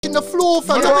in the floor,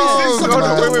 fam.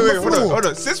 Hold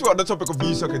on. Since we're on the topic of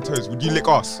you sucking toes, would you lick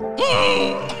us?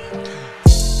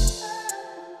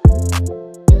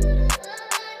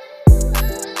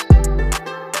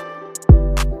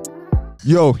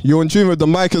 Yo, you're in tune with the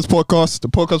Micah's podcast, the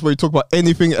podcast where you talk about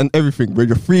anything and everything. We're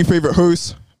your three favorite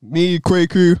hosts, me,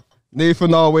 Kweku,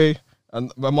 Nathan Arway,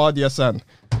 and Ramadi Hassan.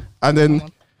 And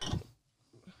then,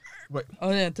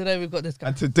 today we've got this guy.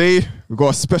 And today, we've got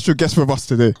a special guest with us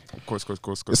today. Of course.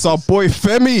 It's our boy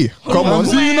Femi. Come on.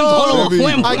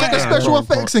 I get the special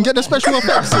effects and get the special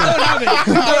effects. I don't have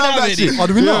it. Oh,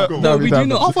 do we not? No, we do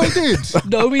not. I thought we did.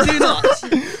 No, we do not.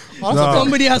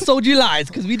 Somebody has told you lies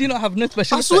because we do not have no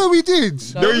special I swear we did.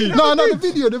 No,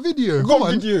 the video. Come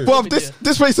on. Bro,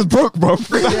 this place is broke, bro.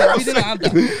 Yeah, we do not have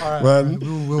that. Man.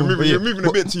 You're moving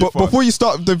a bit too fast. Before you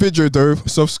start the video, though,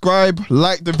 subscribe,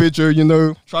 like the video,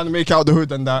 trying to make out the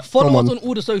hood and that. Follow us on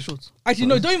all the socials. Actually,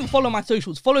 no, don't even follow my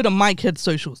socials. Follow the Mikehead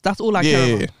socials. That's all I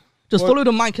care about. Just follow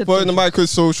the Mikehead Follow the Mikehead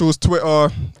socials, Twitter,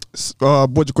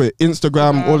 what do you call it,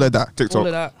 Instagram, all of that. TikTok. All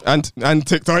of that. And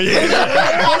TikTok,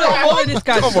 follow this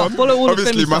guy. Follow all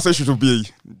Obviously, my socials will be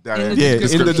in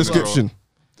the description.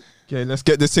 Okay, let's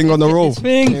get this thing on the roll.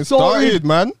 Thing started,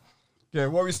 man. Okay,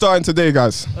 what are we starting today,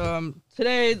 guys?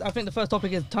 Today, I think the first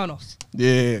topic is turn-offs.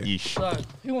 Yeah. So,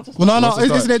 who wants to start? Well, no,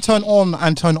 isn't it turn on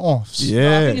and turn offs?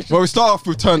 Yeah. Well, we start off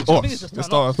with turn offs.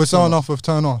 We're starting off with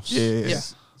turn offs. Yeah.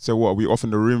 So what, are we off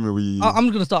in the room? Are we... I'm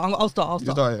going to start. I'll start.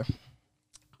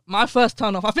 My first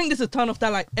turn-off. I think this is a turn-off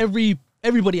that like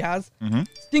everybody has.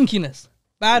 Stinkiness.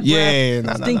 Bad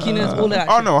breath, stinkiness, all that.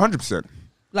 Oh, no, 100%.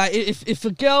 Like, if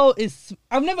a girl is...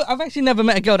 I've actually never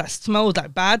met a girl that smells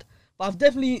like bad. But I've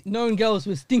definitely known girls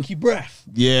with stinky breath.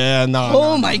 Yeah,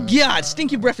 Oh my God,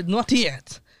 stinky breath is not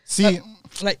it. See,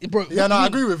 bro. yeah, no, I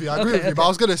agree with you. But I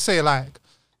was gonna say like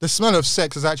the smell of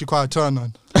sex is actually quite a turn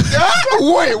on.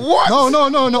 Wait, what? No.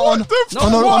 On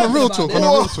a real talk. No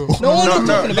one was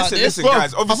talking about this. Listen,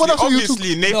 guys.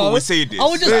 Obviously, Nathan would say this. I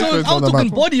was talking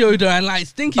body odor and like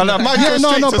stinky. But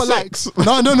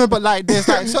like there's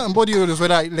like certain body odors where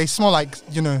like they smell like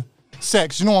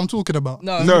sex. You know what I'm talking about?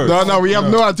 No. We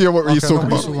have no idea what we're talking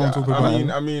about.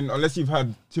 I mean, unless you've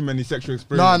had too many sexual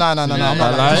experiences. No. I'm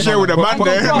not lying. Share with a man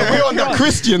there. We're on the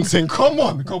Christian thing. Come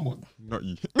on. Not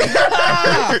you.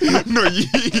 Not you.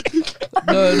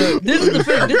 No. This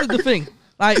is the thing.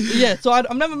 Like, yeah. So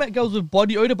I've never met girls with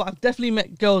body odor, but I've definitely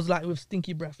met girls like with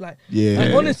stinky breath. Like,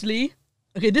 honestly,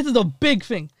 okay, this is a big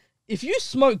thing. If you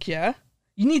smoke, you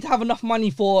need to have enough money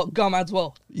for gum as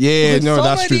well. Yeah, because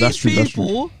that's true. That's true.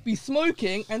 People be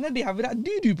smoking and then they have that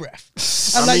doo-doo breath.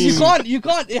 And you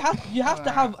can't. You have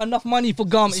to have enough money for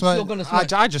gum if you're gonna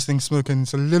smoke. I just think smoking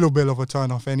is a little bit of a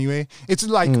turn off anyway. It's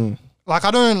like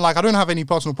I don't have any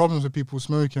personal problems with people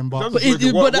smoking, but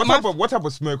what type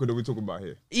of smoker are we talking about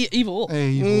here? Either or.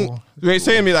 You're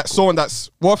saying to me like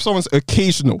what if someone's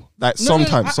occasional, like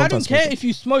sometimes? I don't care if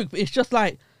you smoke, but it's just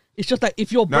like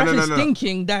if your breath is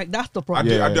stinking, that's the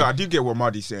problem. I do get what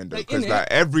Marty's saying though, because like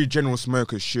every general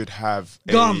smoker should have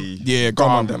gum.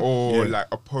 Gum on them, or like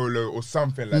a Polo or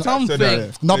something like something.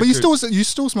 that. No, but you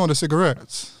still smell the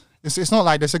cigarettes. It's not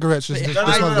like the cigarettes just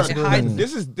smell the cigarettes.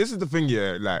 This is the thing,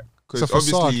 like because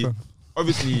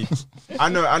obviously, I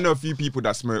know a few people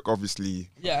that smoke. Obviously,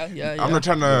 yeah. I'm not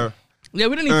trying to. Yeah,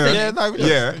 we don't need to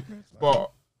say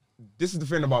but this is the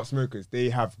thing about smokers. They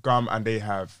have gum and they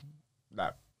have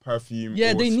like perfume.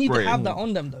 Yeah, they need spray. to have that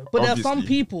on them though. But there are some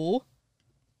people.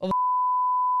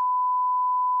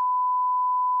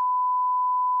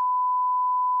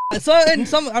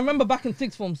 I remember back in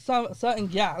sixth form, certain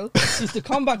gal used to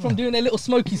come back from doing their little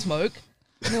smoky smoke.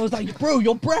 And it was like, bro,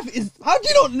 your breath is... How do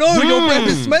you not know your breath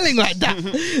is smelling like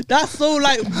that? That's so,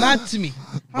 like, mad to me.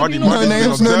 No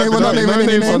names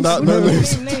on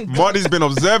that. Marty's been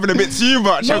observing a bit too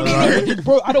much.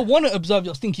 Bro, I don't want to observe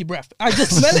your stinky breath. I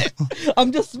just smell it.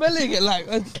 I'm just smelling it. Like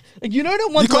you know the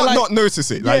ones you can't where, not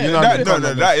notice it. Like,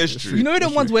 that is true. You know the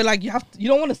ones where, like, you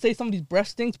don't want to say somebody's breath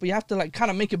stinks, but you have to, like, kind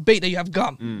of make it bait that you have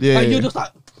gum. You're just like...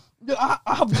 I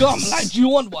have gum. Like, do you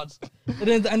want one?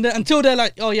 And then until they're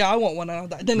like, oh yeah, I want one. And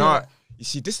then like, you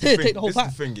see, this is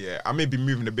the thing. Yeah, I may be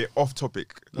moving a bit off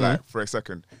topic, like for a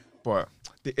second, but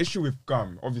the issue with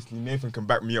gum, obviously Nathan can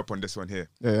back me up on this one here.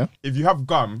 Yeah. If you have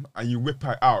gum and you whip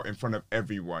it out in front of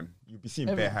everyone, you'll be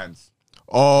seeing bare hands.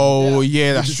 Oh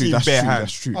yeah, that's true.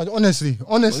 That's true. Honestly,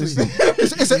 it's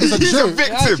a joke. He's a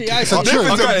victim. It's a joke.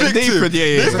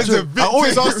 Nathan's a victim. I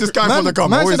always ask this guy for the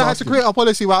gum. Man said I had to create a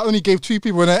policy where I only gave 2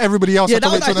 people and then everybody else had to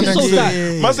wait till the next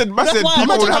day. Man said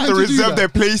people would have to reserve their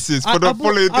places for the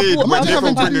following day when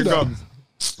Nathan bringing gums.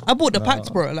 I bought the packs,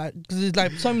 bro, like because it's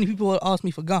like so many people ask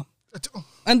me for gum.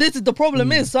 And this is the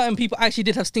problem is certain people actually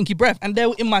did have stinky breath and they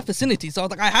were in my vicinity. So I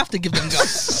was like, I have to give them gum.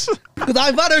 Because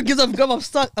if I don't give them gum, I'm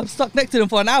stuck next to them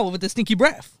for an hour with the stinky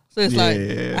breath. So it's like,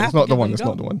 it's not the one. It's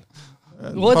not the one.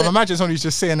 But imagine somebody's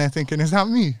just sitting there thinking, is that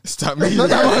me? Is that me?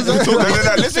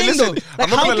 Listen. Like,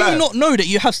 how do you not know that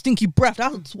you have stinky breath?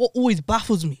 That's what always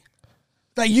baffles me.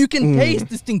 Like, you can taste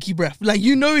the stinky breath. Like,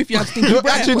 you know if you have stinky breath.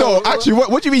 Actually, no. Actually,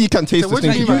 what do you mean you can taste the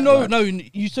stinky breath? You know, no.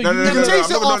 You can taste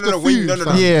it after food.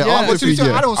 Yeah, after food,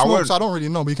 yeah. I don't smoke, so I don't really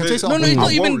know. But you can taste it after food. No, it's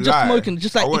not even just smoking.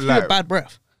 Just like if you have bad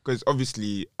breath. Because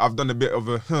obviously, I've done a bit of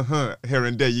a here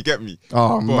and there. You get me?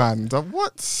 Oh man,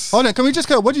 what? Hold on, can we just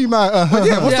go? What do you mean? I don't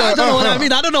know what I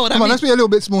mean. I don't know what I mean. Come on, let's be a little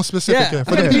bit more specific here.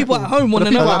 For the people at home want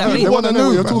to know what I mean. They want to know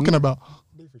what you're talking about.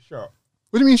 What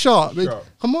do you mean sharp?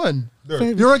 Come on.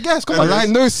 You're a guest. Come on. Like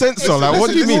no sensor. Like what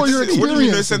do you mean? What do you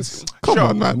mean no sense? Come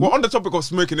on, man. Well, on the topic of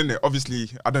smoking, innit? Obviously,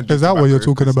 I don't. Is that what you're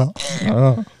talking about?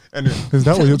 Anyway. Is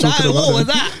that what you're talking about? What was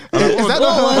that? Is that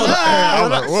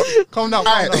calm down.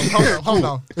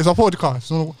 It's a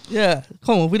podcast. Yeah,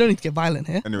 come on. We don't need to get violent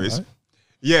here. Anyways,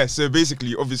 yeah. So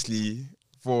basically, obviously,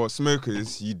 for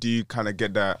smokers, you do kind of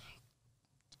get that.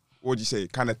 What do you say?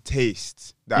 Kind of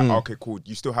taste that. Okay, cool.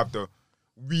 You still have the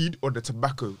weed or the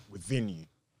tobacco within you.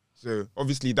 So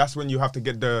obviously that's when you have to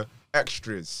get the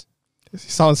extras.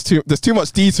 Sounds there's too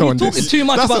much detail in this. You're talking too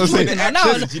much about smoking right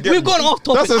now. We've gone off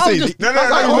topic. That's what I'm saying. No.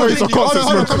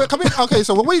 Come in. Okay,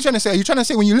 so what are you trying to say? Are you trying to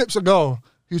say when you lips a girl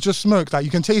who just smoked, like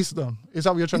you can taste them? Is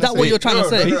that what you're trying to say? Is that what you're trying to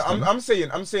say? No,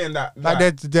 I'm saying that.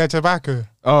 Like they're tobacco.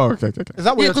 Oh, okay. Is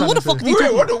that what you're trying to say?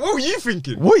 What were you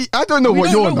thinking? I don't know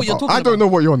what you're on about. I don't know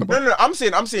what you're on about. No, I'm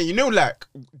saying, you know, like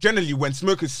generally when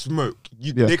smokers smoke,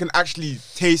 they can actually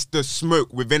taste the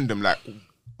smoke within them, like.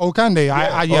 Oh, can they?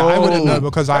 I wouldn't know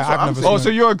because I've never seen it. So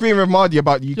you're agreeing with Mardi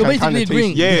about you can kind of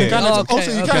taste. Yeah.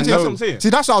 Also, you can taste.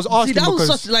 See, that's what I was asking. See, that was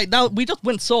such like that. We just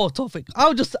went so off topic.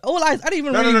 I didn't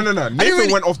even. No.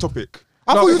 Nathan went off topic.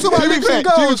 I thought you were talking about lips and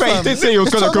girls. He did say he was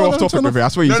gonna go off topic with it.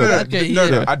 That's what you said.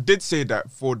 No. I did say that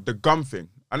for the gum thing.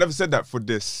 I never said that for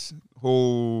this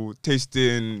whole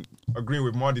tasting, agreeing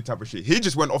with Mardi type of shit. He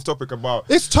just went off topic about.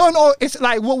 It's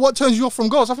like what turns you off from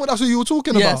girls. I thought that's what you were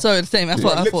talking about. Yeah, so the same. That's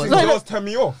what I thought. Lips and girls turn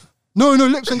me off. No,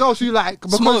 lips and girls who like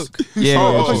smoke.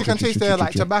 Because you can taste their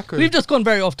like tobacco. We've just gone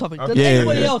very off topic. Does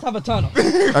anybody else have a turn off?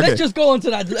 Let's just go on to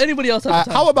that. Does anybody else have a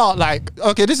turn off? How about like,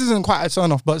 okay, this isn't quite a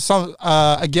turn off, but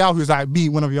a gal who's like beat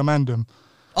one of your mandem.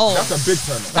 Oh, that's a big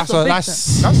turn off. That's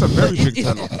a very big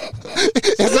turn off.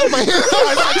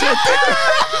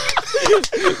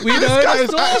 We know the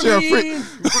stories.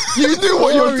 You knew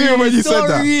what you were doing when you said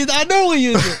that. I know what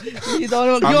you did.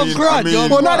 You're grudge.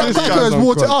 Well, now that Paco has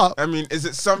brought it up. I mean, is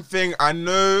it something I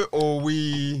know or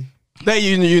we?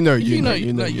 You know.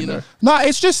 No,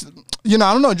 it's just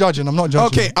I'm not judging.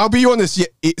 Okay, I'll be honest. Yeah,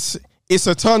 it's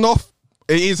a turn off.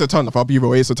 It is a turn off. I'll be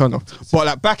real. It's a turn off. But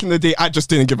like back in the day, I just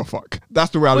didn't give a fuck.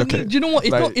 That's the way I look at it. Do you know what?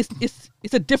 It's not.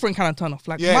 It's a different kind of turn off.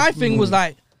 Like my thing was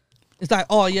like, it's like,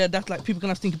 oh yeah, that's like people can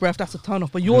have stinky breath. That's a turn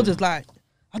off. But yours is like,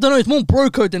 I don't know. It's more bro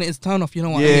code than it is turn off. You know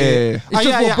what I mean? Yeah. It's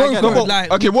just more bro code.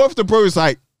 Like, okay, what if the bro is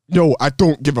like, no, I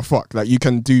don't give a fuck. Like you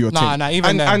can do your thing. And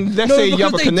let's say you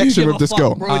have a connection with this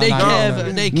girl. Bro, they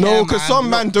care. No, because some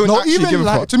man don't actually give a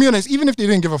fuck. To be honest, even if they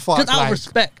didn't give a fuck, just out of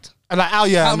respect. Like, out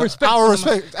of respect.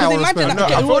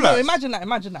 Imagine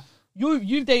that.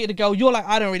 You've dated a girl. You're like,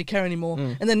 I don't really care anymore.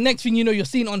 And then next thing you know, you're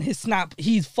seeing on his snap,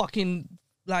 he's fucking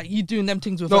like you doing them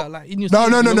things with her. Like in your no.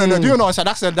 Do you know what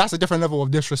I said? That's a different level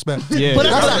of disrespect. Yeah, but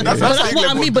that's what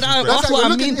I mean. But that's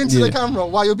what I mean. Into the camera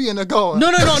while you're being a girl. No.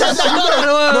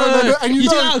 And you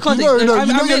know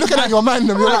you're looking at your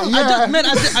man.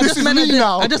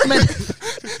 I just meant.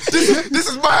 This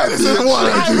is mine. This is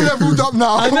what I'm leveled up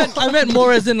now. I meant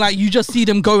more as in like you just see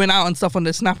them going out and stuff on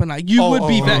the snap and like you would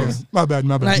be vexed. My bad.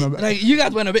 Like you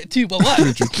guys went a bit too, but what?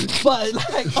 But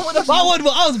like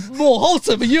I was more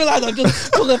wholesome, and you like are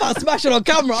just talking about smashing on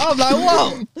camera. I'm like,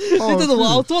 whoa, this isn't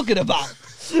what I was talking about.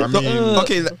 I mean,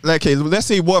 okay, let's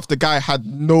say what if the guy had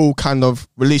no kind of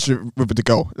relationship with the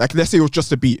girl? Like let's say it was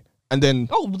just a beat, and then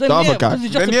the other guy,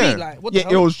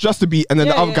 it was just a beat, and then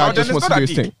the other guy just wants to do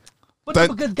his thing. But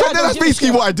that's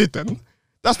basically what I did then.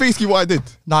 That's basically what I did.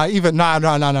 No,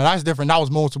 that's different. That was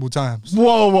multiple times.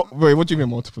 Whoa. Wait, what do you mean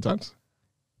multiple times?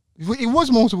 It was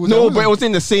multiple times. No, but it was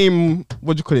in the same,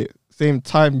 what do you call it? Same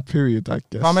time period, I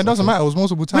guess. I mean, it doesn't matter. It was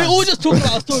multiple times. We're all just talking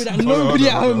about a story that nobody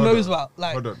at home knows about.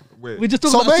 Like, hold on, wait. We're just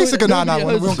talking about a story that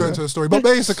nobody we won't go into the story. But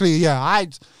basically, yeah,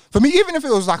 for me, even if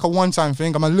it was like a one-time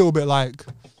thing, I'm a little bit like...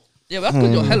 Yeah, but that's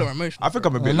because you're hella emotional. I think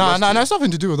I'm a bit lost. No, it's nothing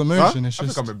to do with emotion. I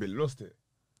think I'm a bit lost here.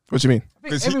 What do you mean? I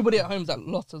think everybody at home's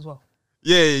lost as well.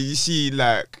 Yeah, you see,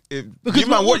 like you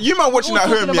man watching at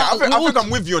home. Yeah, I think I'm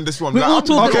with you on this one. Like,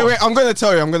 okay, wait. I'm gonna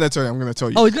tell you. Oh,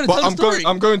 he's gonna tell the story.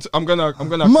 I'm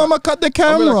gonna. Mama, cut the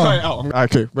camera. Cut it out.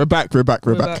 Okay, we're back.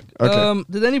 Okay.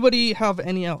 Did anybody have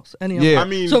any else? Yeah. I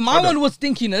mean, so my one was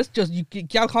stinkiness. Just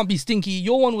gal can't be stinky.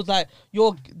 Your one was like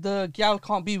the gal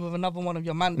can't be with another one of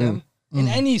your man them in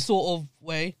any sort of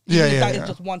way. That is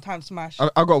just one time smash.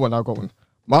 I got one.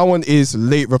 My one is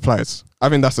late replies. I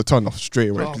think that's a turn off straight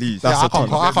away. Please, that's a turn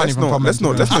off. I can't comment. Let's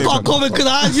not. I can't comment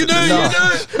because you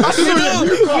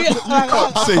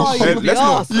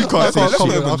can't say.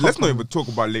 Let's not even talk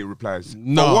about late replies.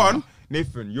 No. For one,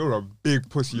 Nathan, you're a big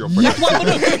pussy. I'm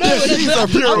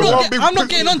not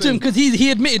getting onto him because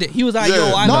he admitted it. He was like,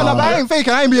 "Yo, I know." No, but I ain't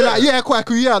faking. I ain't be like, "Yeah, quite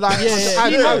cool, yeah." Like,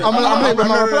 I'm late with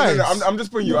my replies. I'm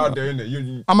just putting you out there,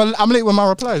 innit? I'm late with my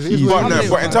replies.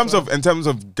 But in terms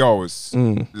of girls,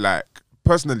 like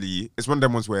personally, it's one of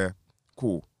them ones where,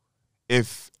 cool,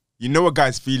 if you know a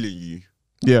guy's feeling you,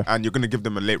 and you're gonna give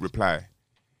them a late reply,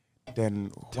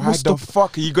 then why the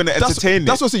fuck are you gonna entertain it?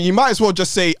 That's what I'm saying. You might as well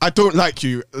just say, I don't like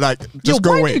you. Like, just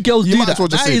go away. Why do girls do that?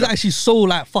 That is actually so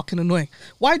like fucking annoying.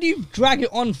 Why do you drag it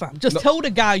on, fam? Just tell the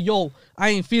guy, yo, I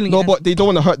ain't feeling it. No, but they don't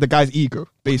want to hurt the guy's ego,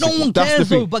 basically. No one cares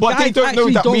though, but they don't know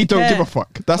that we don't give a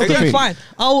fuck. That's the thing. Fine.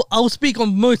 I'll speak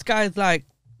on most guys like,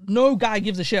 no guy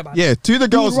gives a shit about it. Yeah, to the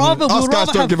girls, us guys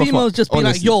don't give a fuck. Females just be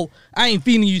like, yo, I ain't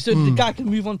feeling you, so the guy can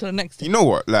move on to the next thing. You know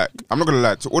what? Like, I'm not gonna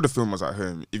lie, to all the filmers at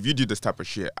home, if you do this type of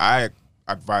shit, I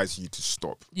advise you to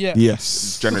stop. Yeah.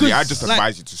 Yes. Generally, I just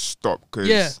advise you to stop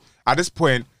because at this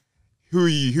point, who are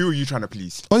you trying to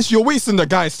please? Honestly, you're wasting the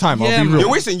guy's time. I'll be real. You're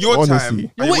wasting your time.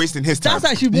 And you're wasting his time. That's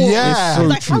actually more. Yeah. So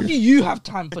like, how do you have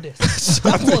time for this?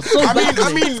 I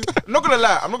mean, I'm not gonna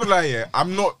lie. Yeah,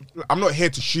 I'm not here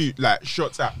to shoot like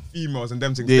shots at females and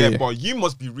them things there. But you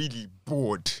must be really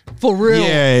bored. For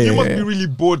real. You must be really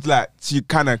bored, like to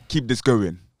kind of keep this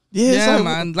going. Yeah,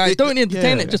 man. Like, don't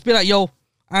entertain it. Just be like, yo,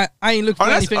 I ain't looking for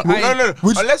anything. No.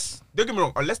 Unless, don't get me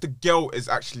wrong, unless the girl is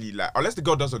actually like, unless the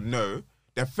girl doesn't know,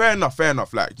 then fair enough.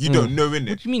 Like, you don't know, innit?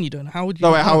 What do you mean you don't know? How would you?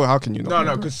 No, wait, how can you not?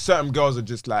 No, because certain girls are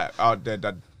just like out there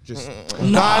that just.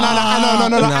 No.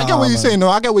 I get what you're saying. No,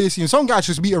 I get what you're saying. Some guys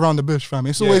just beat around the bush, fam.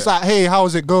 It's always like, hey,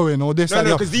 how's it going? Or this, No,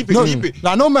 because deep it.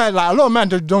 Like, no man, like a lot of men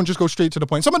don't just go straight to the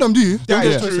point. Some of them do.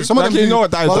 Some of them do. You know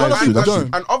what that is. A lot of people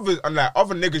don't. And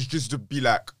other niggas just to be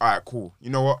like, all right, cool. You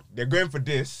know what? They're going for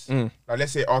this. Like,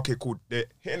 let's say, okay, cool. They're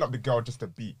hitting up the girl just to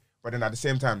beat, but then at the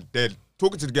same time, they're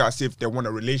talking to the girl as if they want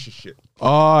a relationship.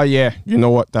 Oh yeah, you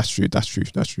know what? That's true.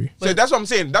 So that's what I'm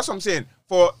saying.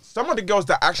 For some of the girls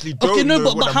that actually don't know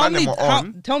what the man them are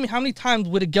on. Tell me how many times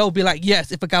would a girl be like,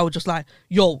 yes, if a guy was just like,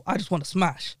 yo, I just want to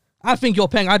smash. I think you're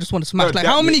paying. I just want to smash. Like,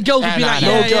 how many girls would be like,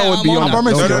 no girl would be on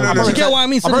that. No. You get what I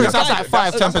mean? So that's like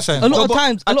 5-10%. A lot of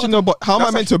times. Actually, no. But how am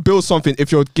I meant to build something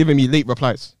if you're giving me late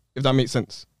replies? If that makes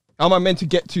sense. How am I meant to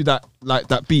get to that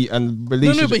beat and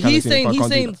relationship? No, but he's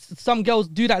saying some girls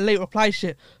do that late reply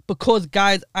shit because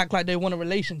guys act like they want a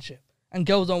relationship and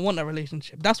girls don't want a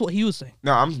relationship. That's what he was saying.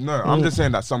 I'm just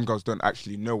saying that some girls don't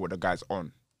actually know what the guy's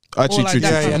on. Actually, like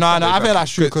true. No, I feel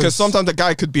that's true because sometimes the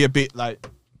guy could be a bit like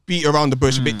beat around the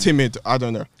bush, a bit timid. I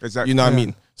don't know. Exactly. You know what I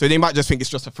mean? So they might just think it's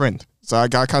just a friend. So I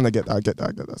kind of get that. I get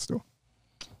that still.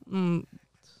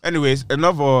 Anyways,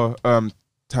 another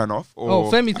turn off.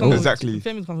 Femi's coming. Exactly.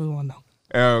 Femi's coming with one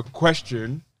now.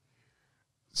 Question: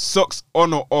 socks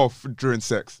on or off during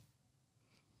sex?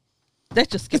 Let's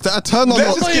just skip. Is that a turn on?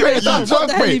 Let's just skip it. No.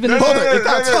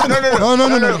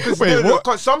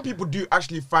 Because some people do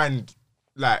actually find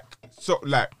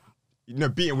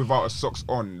beating without a socks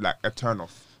on like a turn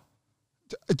off.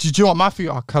 Do you know what? My feet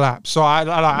are collapsed, so I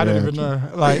don't even know.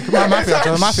 Like my feet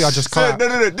are just collapsed.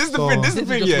 No. This is the thing. This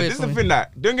is the thing.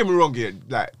 That don't get me wrong here.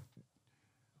 Like,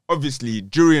 obviously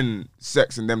during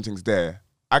sex and them things,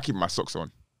 I keep my socks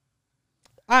on.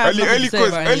 Only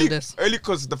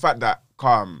because the fact that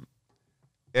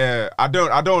I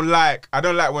don't like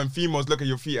when females look at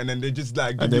your feet and then they just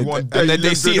like give you one and then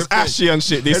they see it's ashy and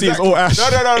shit. They see it's all ashy. No.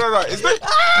 It's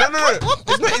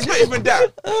not even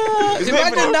that.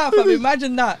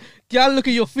 Imagine that. Girl look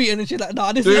at your feet and then she's like,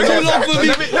 nah, this is too long for me.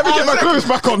 Let me get my clothes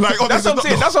back on. Like, that's what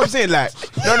I'm saying. Like,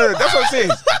 no. That's what I'm saying.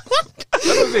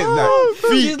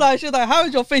 Like, she's like, how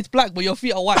is your face black but your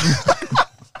feet are white?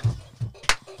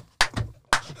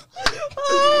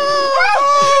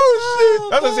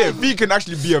 That's what I'm saying. Feet can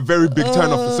actually be a very big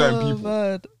turn off for certain people.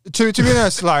 Man. To be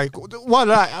honest,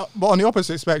 but on the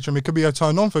opposite spectrum, it could be a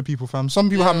turn on for people, fam. Some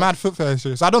people have mad foot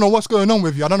fetishes. I don't know what's going on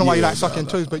with you. I don't know why you like sucking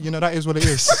toes, but you know that is what it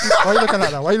is. Why are you looking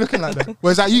like that? Why are you looking like that?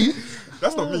 Well, is that you?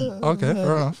 That's not me. Okay,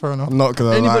 fair enough. I'm not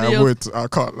gonna Anybody lie. else? I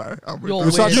can't lie. I would. You're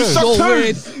You suck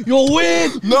weird. toes. You're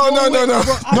weird. No.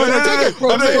 Bro,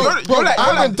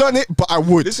 I haven't done it, but I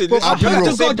would. Listen, I I'll be hope,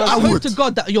 real. to God, I hope to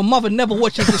God that your mother never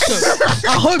watches this show.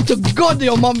 I hope to God that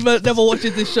your mum never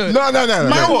watches this show. No. Man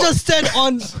just said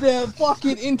on the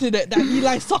fucking internet that he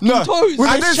likes sucking No, toes.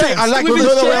 I didn't say I like With women.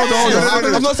 his No, chest. hold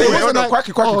on. I'm not saying Hold on,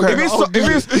 quacky. If it's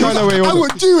no, wait, hold I on.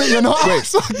 would do it, you know.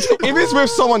 Wait, if it's with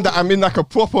someone that I'm in like a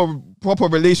proper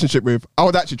relationship with, I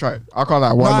would actually try it. I can't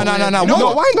lie. Why not? No.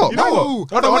 No, why not? You know what?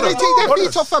 Hold on, When they take their hold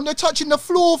feet on. off, fam, they're touching the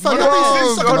floor, fam. Hold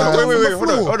on, Sucking the toes wait, from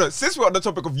the floor. hold on. Since we're on the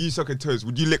topic of you sucking toes,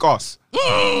 would you lick us?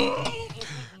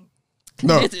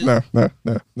 No.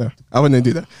 I wouldn't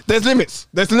do that. There's limits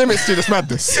to this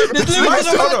madness. There's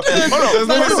limits to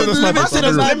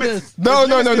the madness. No.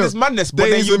 There's madness, but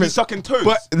There then is you'll be limits. sucking toes.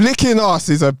 But licking ass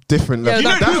is a different level.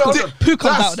 Yeah, that poo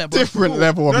comes out there, bro. Different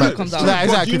level of madness. comes out. Yeah,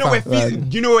 Bro, exactly.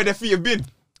 do you know where their feet have been?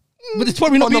 But it's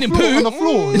probably not On the being in floor, poo. on the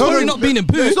floor. It's probably not being in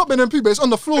poo. It's not been in poo, but it's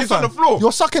on the floor, It's on fam. the floor.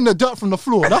 You're sucking the dirt from the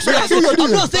floor. That's what you're doing.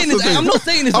 I'm not saying it's. I'm not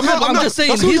saying it's. I'm just saying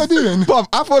That's what you're doing. But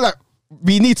I feel like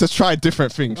we need to try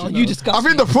different things. Oh, you you know? disgust I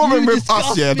think me. the problem You with us,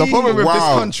 disgust the me. problem with this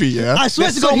Wow. country, I swear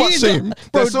there's to so God, much he shame. bro,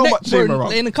 There's so much shame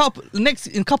around. In a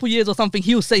couple years or something,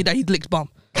 he'll say that he licks bum.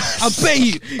 I bet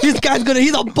you, he's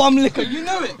a bum licker. You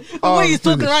know it. The way he's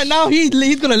talking right now,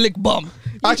 he's gonna lick bum.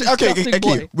 Actually,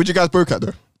 okay. Would you guys broke out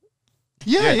though?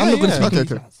 Yeah, I'm not gonna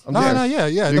speak. Okay. No, yeah.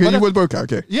 You would broke out,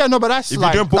 okay. Yeah, no, but that's If you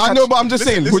like. don't book I know, but I'm just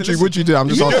saying. Would you do that? I'm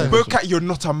just You asking. don't book at, you're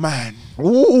not a man.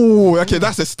 Ooh, okay,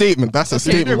 that's a statement. That's a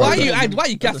statement. Why right are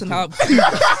you gassing out?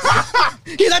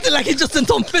 He's acting like he just said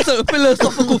some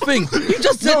philosophical thing. He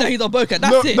just said that he's a boker.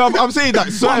 That's it. No, I'm saying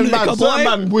that certain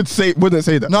man wouldn't say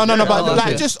that. No, but Oh,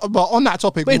 like okay. but on that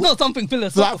topic. But it's not something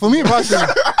philosophical. Like for me personally.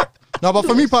 No, but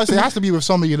for me personally, it has to be with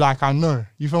somebody like I know.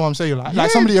 You feel what I'm saying? Like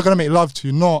somebody you're gonna make love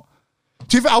to, not.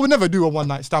 Do you think I would never do a one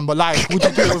night stand, but like, would you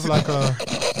do it with like a?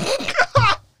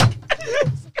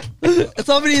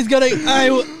 Somebody's gonna. Certain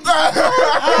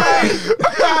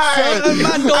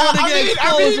man don't want to get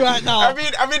exposed right now. I mean,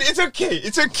 it's okay.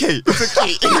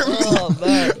 Oh,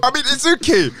 man. I mean, it's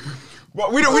okay.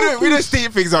 But we don't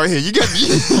state things out here. You get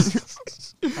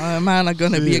me? Man are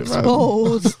gonna be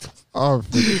exposed. Oh,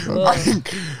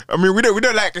 I mean, we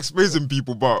don't like exposing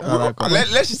people, but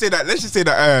let's just say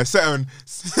that certain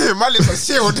my lips are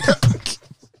sealed.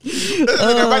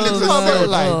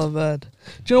 Oh man. Do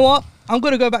you know what? I'm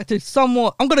gonna go back to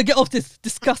somewhat. I'm gonna get off this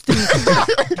disgusting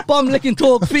bum licking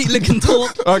talk, feet licking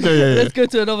talk. Okay, yeah. Let's go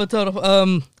to another turn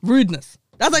of rudeness.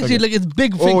 That's actually like it's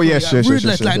big thing. Oh, yes, yes,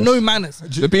 rudeness, yes, like yes. no manners.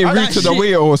 They're being That rude to the shit.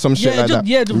 waiter or some shit Yeah, like just, that.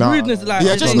 yeah, the rudeness, like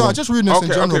Yeah, just rudeness in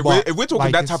general. Okay, but if we're talking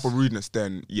like that it's- type of rudeness,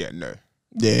 then yeah, no.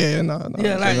 Yeah, no.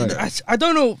 Yeah, like I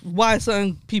don't know why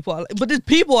certain people are, but there's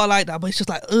people are like that. But it's just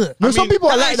like, ugh. No, some people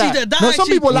are like actually- that. No, some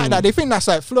people are like that. They think that's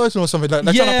like flirting or something. Like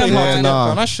they're trying to play hard to get, nah.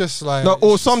 and that's just like. No,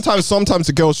 or sometimes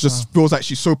the girl just feels like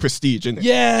she's so prestige, innit?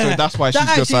 Yeah, So that's why she's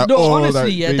that just actually, like, no, oh, honestly,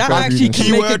 like, yeah, you that guys actually rude.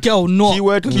 can make a girl not.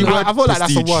 Keyword. I feel like that's the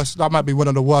prestige. worst. That might be one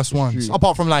of the worst ones.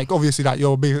 Apart from like obviously like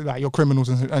you're big, like you're criminals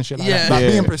and shit like Yeah. that. Like Yeah.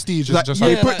 being prestige is Like, just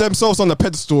they like. put themselves on the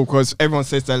pedestal because everyone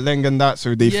says they're leng and that,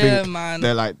 so they Yeah, think man.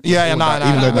 they're like Yeah, all nah, that, nah,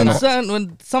 even nah, though they're nah. not.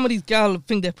 When some of these girls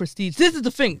think they're prestige, this is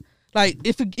the thing. Like,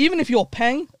 even if you're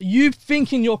paying, you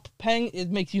thinking you're paying,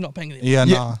 it makes you not paying it. Yeah,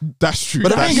 Yeah, nah. that's true. But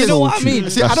the That's thing is, you know so what I true. mean?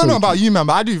 See, That's I don't know so about you, man,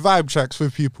 but I do vibe checks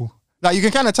with people. Like you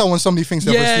can kind of tell when somebody thinks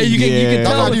they're Yeah, prestige. you can Yeah. tell That's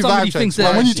why I when do somebody vibe thinks checks.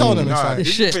 Like they're. when you tell them, it's Nah, like. this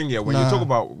is shit. the thing, yeah. When Nah. you talk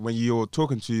about when you're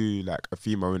talking to like a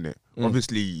female, innit?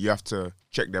 Obviously, you have to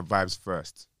check their vibes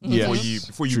first Yeah.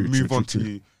 before you True, move true, on true,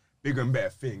 to bigger and better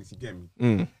things. You get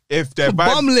me? If their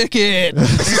Bum vibes, lick it.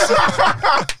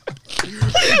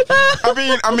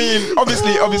 I mean,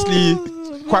 obviously,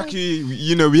 Quacky,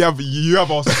 you know, you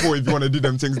have our support if you want to do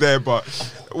them things there. But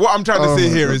what I'm trying to say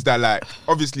here is that, like,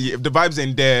 obviously, if the vibes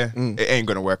ain't there, it ain't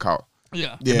gonna work out.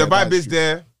 Yeah. If the vibe is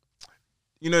there,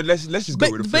 you know, let's just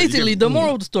go with the flow, you Basically, get the me?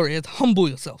 moral of the story is humble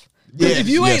yourself. 'Cause Yes, if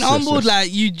you ain't yes, humbled, yes.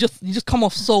 like you just come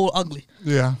off so ugly.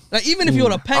 Yeah. Like even if you're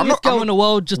the I'm penniest not- girl in the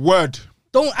world, just Word.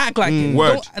 don't act like it.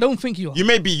 Word. I don't think you are. You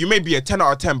may be a 10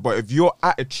 out of 10, but if your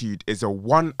attitude is a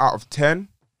 1 out of 10,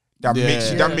 that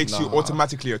makes you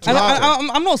automatically a 2 And out of 10.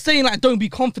 I'm not saying like don't be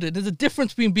confident. There's a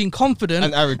difference between being confident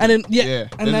And arrogant. and then and There's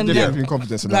then a difference between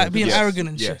confidence and like arrogance. being Yes, arrogant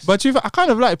and yes. shit. But I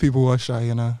kind of like people who are shy,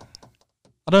 you know.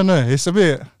 I don't know. It's a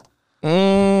bit.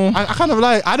 I kind of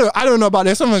like. I don't know about.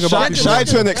 There's something about people. Shy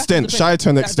to an extent. Shy to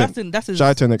an extent. That's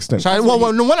Shy to an extent. Shy. Well,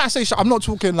 when I say shy, I'm not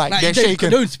talking like they're they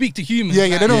shaking. don't speak to humans.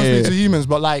 Yeah, they don't Yeah. speak to humans,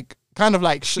 but like kind of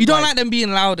like. You don't like them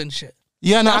being loud and shit.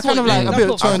 Yeah, no, I That's kind what- of like that's a bit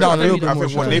what- toned down a little bit I more.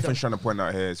 think what shy. Nathan's trying to point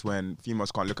out here is when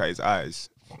females can't look at his eyes.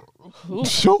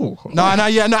 Sure. No,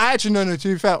 I actually no. To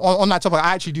be fair, on that topic,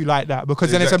 I actually do like that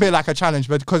because then it's a bit like a challenge.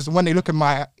 But because when they look into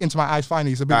my eyes,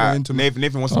 finally, it's a bit more intimate.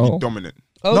 Nathan wants to be dominant.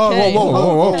 Okay.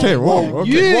 No, okay. I've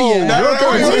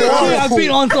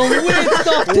been on some weird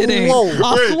stuff today.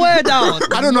 I swear down.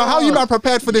 I don't know how you man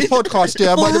prepared for this podcast,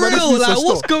 yeah, For but this real, needs to like stop.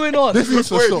 what's going on? This needs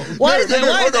to stop. Why is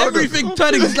everything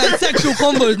turning like sexual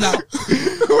combos now?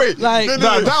 Wait, Like,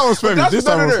 That was for me. This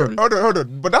time was for me. Hold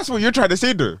on. But that's what you're trying to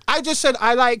say, though. I just said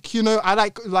I like You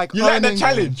like the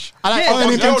challenge. I like Yeah,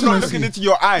 earning You're not looking intimacy. into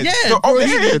your eyes. Yeah, so bro,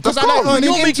 obviously, Because I like earning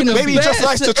You're making intimacy. Maybe he just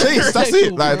likes to chase. That's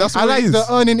it. Like that's I what like it is. the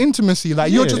earning intimacy.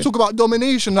 Like you're Yeah. just talking about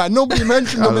domination. Like nobody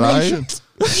mentioned domination.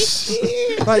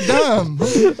 Like damn,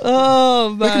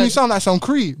 Oh making me man, sound like some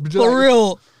creep. for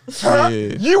real. Yeah.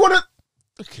 you wanna.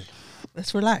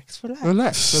 Let's relax.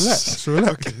 Relax.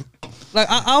 Like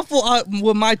I thought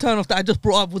with my turn off that I just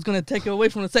brought up was gonna take it away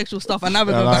from the sexual stuff, and now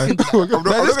we're going back into.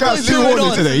 Man, this guy's too going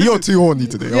horny on? today. You're too horny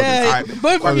today. Yeah,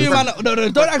 both of you, man. No,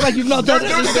 don't act like you've not done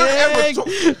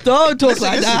anything. Don't talk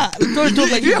like that. Don't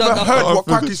talk like You you've done ever heard that. what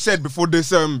Quacky said before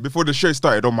the show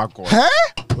started? Oh my god.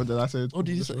 What did I say? What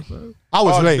did you say? I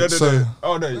was late, so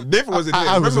Oh no, Nathan wasn't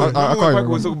I there. was Remember late. when can't Quacky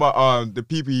was remember. talking about the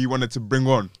people he wanted to bring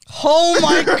on? Oh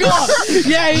my god!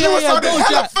 Yeah. Don't hella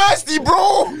chat. thirsty,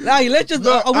 bro. Like, let's just.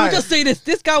 We'll aight. just say this.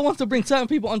 This guy wants to bring certain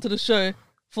people onto the show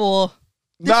for.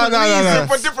 No.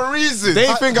 For different reasons. They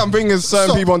think I'm bringing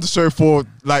certain people on the show for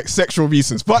like sexual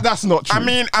reasons, but that's not true. I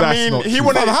mean, That's not he true.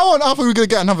 wanted. how on earth are we gonna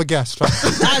get another guest? Right?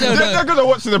 I don't They're know. gonna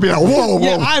watch it and be like, whoa.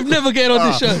 Yeah, I've never get on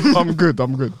this show. I'm good.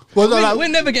 We're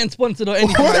never getting sponsored or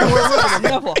anything.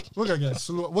 Never. We're gonna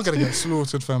get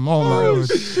slaughtered, fam. Oh my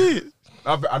god.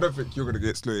 I don't think you're gonna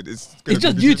get slowed. It's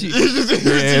just YouTube.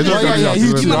 Yeah,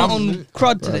 You YouTube. man are on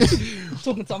crud today.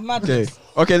 Talking some madness.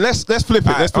 Okay, let's flip it.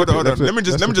 Let's flip hold it. on. Let me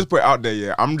just put it out there.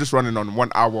 Yeah, I'm just running on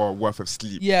 1 hour worth of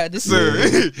sleep. Yeah, this So,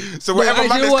 is. so whatever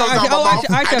madness comes out of my mouth,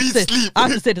 I need sleep. I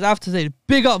have to say,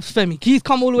 big ups, Femi. He's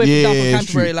come all the way from down from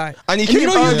Canterbury, like, And he came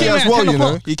early as well, you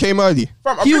know. He came early.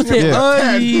 Fam, I've He was been here for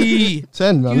 10. early.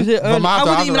 10, He man. was here early. man, I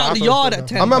wasn't even out I the have yard to at respect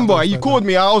 10. I remember you called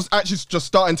me. I was actually just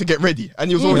starting to get ready,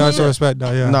 and he was Yeah, I already. have to respect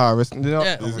that. Yeah, Nah,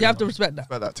 Yeah, you have to respect that.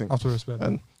 that thing. I have to respect that.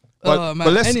 And- Oh, man.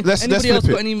 But let's Anybody else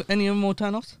flip got it. any more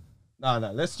turn-offs? Nah.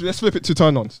 Let's flip it to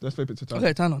turn-ons. Let's flip it to turn-ons.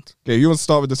 Okay, turn-ons. Okay, you want to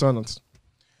start with the turn-ons?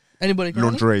 Anybody got any?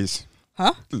 Lingeries.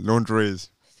 Huh? Lingeries.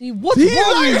 See, what's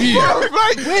wrong with you?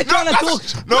 We're trying to talk.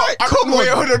 No, come on.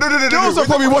 Hold on. No. Girls are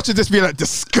probably watching this being like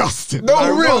disgusted. No,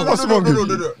 Like, real. What's wrong with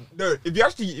you? No. If you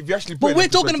actually. Put But it we're in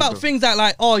talking about perspective, things that,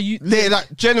 like, you. Yeah, like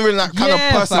genuine, like kind Yeah,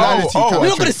 of personality. fam. kind We're of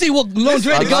not going to trait. see what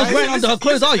lingerie the girl's wearing under her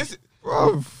clothes, are you?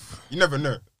 though, you never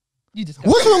know. You just.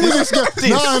 What's wrong with this guy?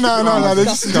 No.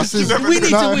 This is. We need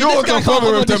to. You're the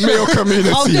problem with the male community.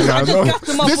 I man. just gassed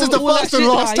him up This is for the all that first and shit,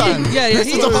 last like, time. Yeah, This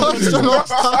is the first and last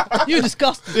time. You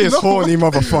disgusting. This horny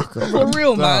motherfucker. For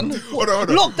real, man. Hold on.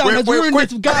 Lockdown has ruined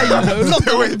this guy, you know.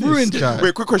 Lockdown has ruined him.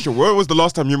 Wait, quick question. When was the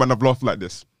last time you man have laughed like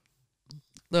this?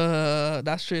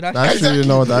 That's true. That's true, you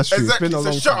know, that's true. Exactly. It's been a So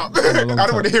long shut time. up. It's been a I long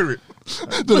don't want to time. hear it.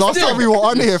 The last time we were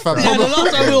on here, fam. Yeah, the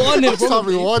last time we were on here, Last time we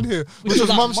probably. were on here, which was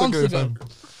like months ago, fam.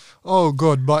 Oh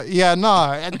god, but yeah,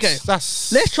 nah. Okay.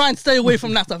 That's Let's try and stay away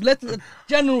from that stuff. Let's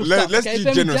general stuff. Let's okay? do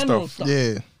Very general stuff.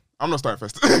 Yeah. I'm not starting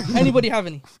first. Anybody have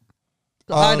any?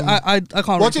 I can't.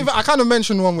 What reckon. if I kind of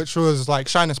mentioned one which was like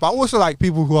shyness, but I also like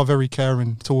people who are very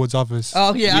caring towards others.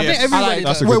 Oh yeah, I Yes. think everybody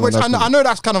That's does. a good one, Which that's good. I know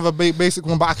that's kind of a basic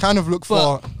one, but I kind of look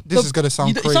for. But This is gonna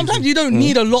sound crazy. Sometimes you don't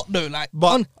need a lot though. Like,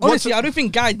 But honestly, I don't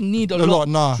think guys need a a lot,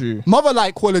 nah. True.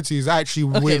 Mother-like qualities actually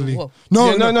weirdly. well.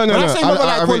 No, Yeah, no. When I say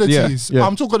mother-like qualities, yeah.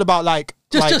 I'm talking about like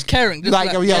Just caring. Just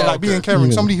like being caring.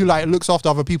 Yeah. Somebody who like looks after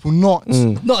other people, not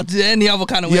not any other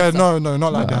kind of way. yeah, no,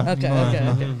 not like that. Okay, No, okay,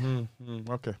 no.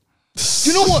 okay. Okay.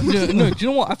 Do you know what? No, do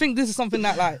you know what? I think this is something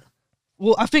that like,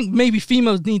 well, I think maybe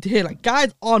females need to hear. Like,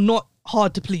 guys are not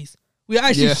hard to please. We're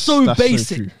actually Yes, so that's so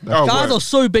basic. true. Oh, Guys word. are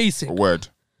so basic. A word.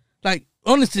 Like,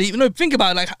 honestly, think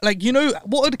about it. Like you know,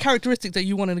 what are the characteristics that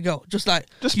you want in a girl? Just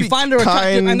you be find her attractive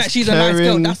kind, and that she's a nice girl.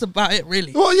 caring. That's about it,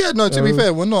 really. Well, yeah, no. To be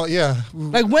fair, we're not. Yeah,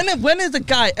 Like when is a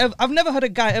guy? I've never heard a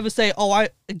guy ever say, "Oh, a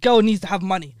girl needs to have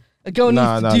money. A girl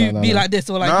needs to be like this,"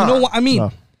 or like, you know what I mean? Nah.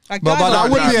 Like, but guys that are-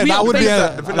 would be we are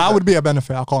basic. that would be a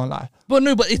benefit. I can't lie. But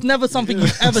no, but it's never something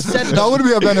you've ever said. That would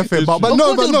be a benefit. But Of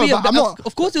no, course it would be a- but I'm not.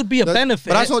 Of course, it would be a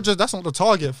benefit. But that's not the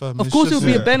target for me. Of course, it would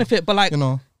be a benefit. But like, You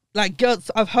know. like girls,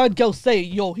 I've heard girls say,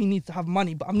 "Yo, he needs to have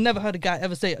money," but I've never heard a guy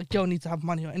ever say a girl needs to have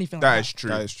money or anything like That that. is true.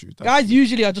 That is true. Guys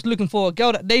usually are just looking for a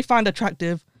girl that they find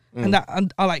attractive and that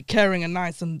are like caring and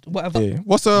nice and whatever. Yeah.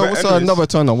 What's anyways, another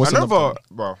turn on? What's Another,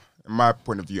 well, in my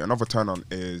point of view, another turn on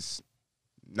is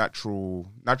natural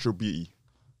beauty.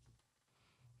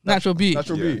 Natural beauty.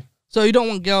 Natural Yeah. beauty. So you don't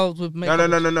want girls with makeup?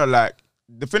 No. Like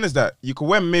the thing is that you could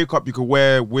wear makeup, you could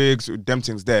wear wigs, them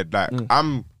things there. Like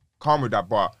I'm calm with that,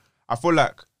 but I feel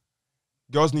like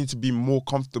girls need to be more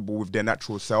comfortable with their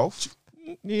natural self.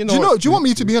 Do you want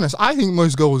me to be honest? I think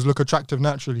most girls look attractive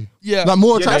naturally. Yeah, like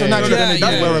more attractive naturally than they do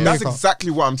wearing makeup. That's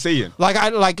exactly what I'm saying.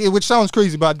 Which sounds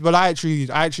crazy, but I actually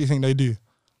think they do.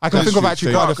 I can think of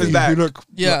actually quite a few who look.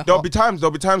 Yeah, there'll be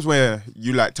times where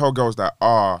you like tell girls that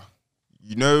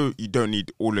you don't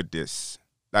need all of this.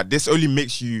 Like this only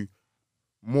makes you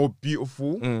more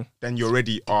beautiful than you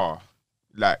already are.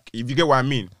 Like if you get what I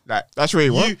mean. Like that's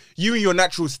really you in your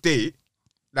natural state,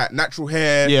 like natural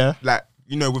hair, like.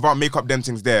 Without makeup, them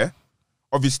things there,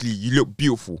 obviously you look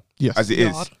beautiful as it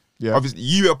is. Yeah. Obviously,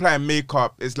 you applying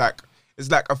makeup, it's like a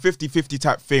 50-50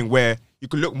 type thing where you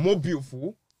could look more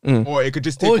beautiful or it could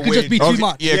just take away. Or it could just be too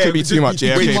much. Yeah, it could be too much.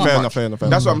 Yeah, fair enough.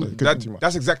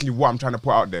 That's exactly what I'm trying to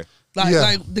put out there.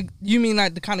 You mean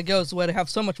like the kind of girls where they have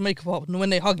so much makeup up and when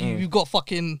they hug you, you got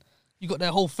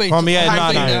their whole face. I'm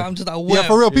just like, yeah,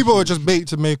 for real, people are just bait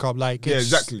to makeup. Like,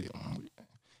 exactly.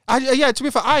 To be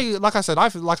fair,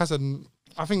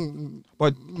 I think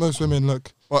most women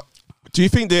look. But do you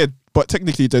think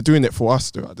technically they're doing it for us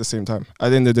though at the same time at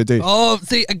the end of the day? Oh,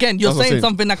 see, again, you're saying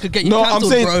something that could get you cancelled,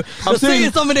 bro. You're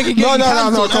saying something that could get you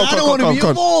cancelled. I don't want to be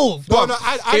involved.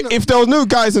 If there was no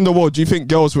guys in the world, do you think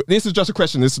girls would... This is just a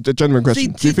question. This is a genuine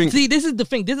question. Do you think... See, this is the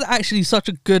thing. This is actually such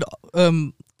a good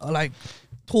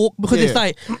talk because it's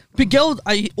like big girls.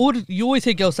 You always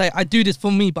hear girls say, "I do this for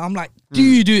me," but I'm like, do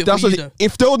you do it? That's for what you,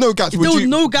 if there were no guys,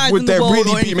 would there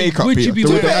really be makeup? Would you be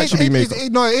would there actually be makeup?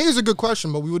 No, it is a good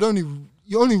question, but you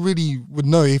only really would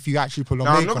know if you actually put on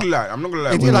makeup. I'm not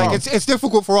gonna lie. It's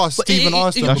difficult for us to even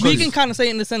ask them. We can kind of say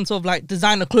it in the sense of like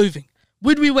designer clothing.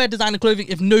 Would we wear designer clothing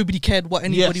if nobody cared what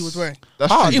anybody was wearing?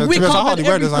 That's hard. If we can't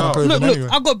wear designer clothing,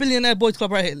 look, I've got Billionaire Boys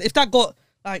Club right here. If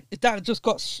that just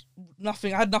got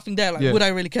nothing, I had nothing there. Like, would I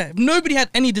really care? If nobody had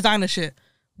any designer shit,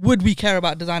 would we care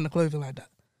about designer clothing like that?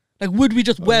 Like, would we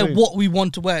just wear what we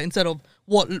want to wear instead of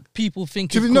what people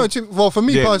think? Well, for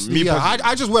me personally,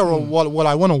 I just wear what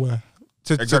I want to wear.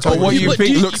 What you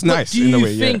think looks nice in a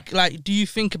way. Do you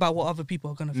think about what other people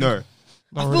are gonna think? No.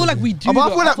 I feel like we do.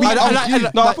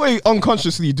 I feel like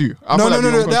unconsciously do. No.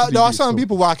 There are some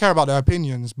people where I care about their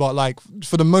opinions, but like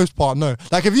for the most part, no.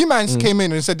 Like if you man came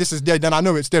in and said this is dead, then I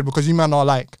know it's dead because you man are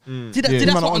like. See,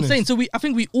 that's what I'm saying. So I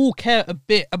think we all care a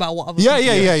bit about what other people do.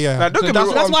 Yeah.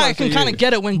 That's why I can kind of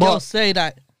get it when girls say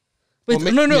that. But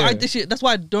that's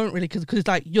why I don't really, because it's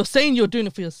like you're saying you're doing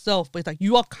it for yourself, but it's like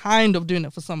you are kind of doing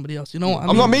it for somebody else. You know what I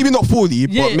mean? I'm not, maybe not fully,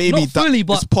 but maybe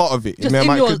it's part of it. Just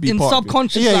in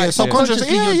subconscious. Subconscious.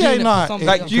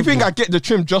 Like, do you think I get the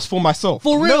trim just for myself?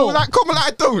 For real? No, like, come on,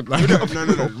 I don't. No.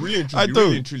 Really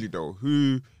and truly though,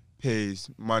 who pays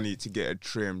money to get a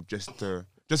trim just for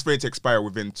it to expire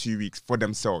within 2 weeks for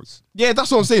themselves? Yeah,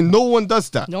 that's what I'm saying. No one does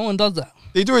that. No one does that.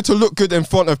 They do it to look good in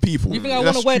front of people. You think I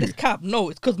want to wear this cap? No,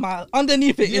 it's because my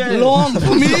underneath it is long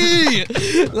for me.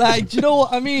 Like, do you know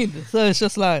what I mean? So it's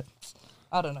just like,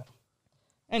 I don't know.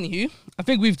 Anywho, I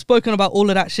think we've spoken about all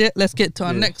of that shit. Let's get to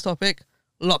our next topic.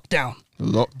 Lockdown.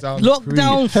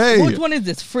 Hey. Which one is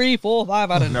this? 3, 4,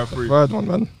 5? I don't know. Third one,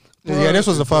 man. Yeah, this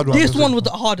was the third one. This one was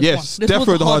the hardest one. Yes,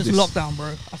 definitely the hardest lockdown,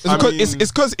 bro. It's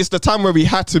because it's the time where we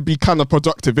had to be kind of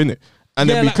productive, innit? And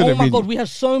then we couldn't. Oh my god, we had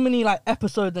so many like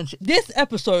episodes and shit. This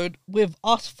episode with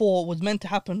us 4 was meant to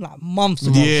happen like months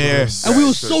ago. Yes, and we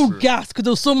were so gassed because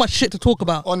there was so much shit to talk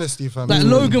about. Honestly, fam, like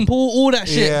Logan Paul, all that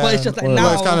shit. But it's just like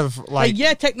now, it's kind of like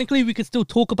technically we could still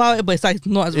talk about it, but it's like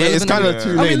not as relevant. It's kind of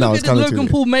too late now. Look at this Logan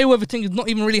Paul Mayweather thing is not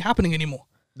even really happening anymore.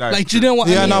 Like, do you know what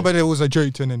I mean? Yeah, no, but it was a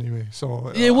joke thing anyway.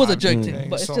 So it was a joke thing,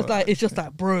 but it's just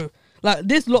like, bro. Like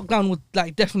this lockdown would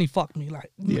like definitely fuck me.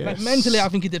 Like mentally, I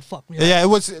think it did fuck me. Like. Yeah, it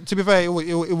was. To be fair, it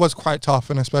was quite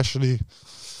tough, and especially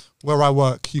where I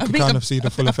work, you could kind of see the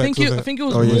full effects of it. I think it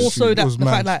was more so that the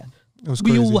fact that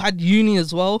we all had uni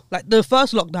as well. Like the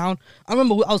first lockdown, I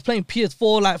remember I was playing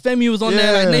PS4. Like Femi was on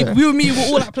there. Like we were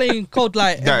all like playing COD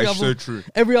like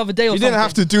every other day. Or you didn't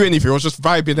have to do anything. It was just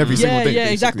vibing every single day. Yeah,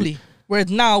 exactly.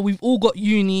 Whereas now we've all got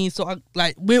uni, so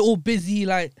we're all busy.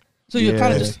 Like. So you're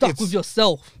kind of just stuck with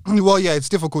yourself. Well, yeah, it's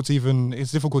difficult to even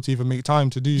make time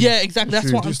to do. Yeah, exactly.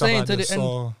 That's what I'm saying. And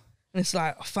it's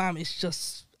like, fam, it's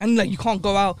just, and like you can't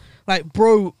go out, like,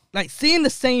 bro, like seeing the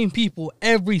same people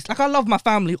I love my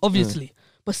family, obviously,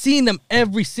 but seeing them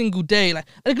every single day, like,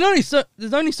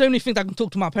 there's only so many things I can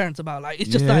talk to my parents about. Like, it's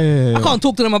just like I can't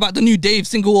talk to them about the new Dave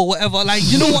single or whatever. Like,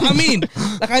 you know what I mean?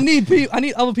 Like, I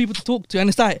need other people to talk to, and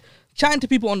it's like chatting to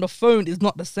people on the phone is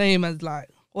not the same as like.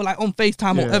 or like on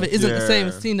FaceTime or whatever isn't the same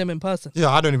as seeing them in person. Yeah,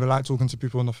 I don't even like talking to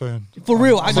people on the phone. For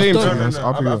real, I just don't.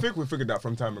 I think we figured that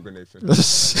from time ago, Nathan.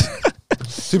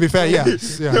 To be fair,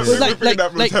 yes. Yeah.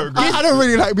 I don't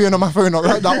really like being on my phone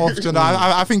that often.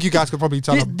 I think you guys could probably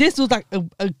tell. This was like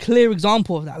a clear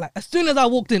example of that. Like as soon as I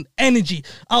walked in, energy.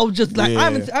 I was just like,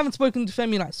 I haven't spoken to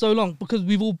Femi like so long because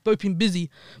we've all both been busy.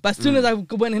 But as soon as I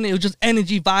went in, it was just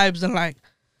energy, vibes, and like,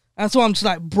 and so I'm just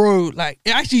like, bro, like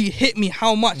it actually hit me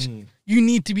how much you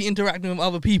need to be interacting with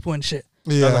other people and shit.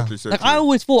 Yeah, like I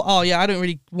always thought, oh yeah, I don't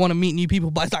really want to meet new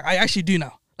people, but it's like I actually do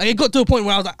now. Like it got to a point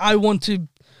where I was like, I want to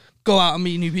go out and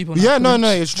meet new people. Yeah, no,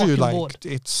 it's true. Like bored.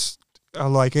 It's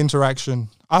like interaction.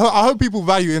 I hope people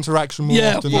value interaction more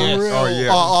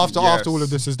often. After all of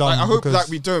this is done. Like, I hope that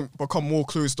we don't become more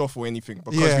closed off or anything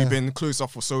because we've been closed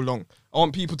off for so long. I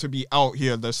want people to be out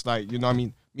here. That's like, you know what I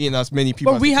mean, meeting as many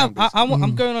people. But we have.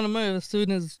 I'm going on a motive as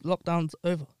soon as lockdown's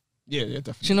over. Yeah,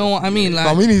 definitely. Do you know what I mean? Like,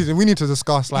 but we need to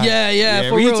discuss. Like, yeah,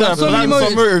 for we real. need to have So many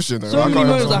motives. So many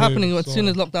motives are happening as soon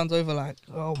as lockdown's over. Like,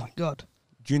 oh my god.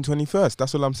 June 21st.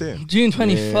 That's all I'm saying. June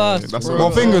 21st. That's well,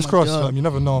 fingers crossed. You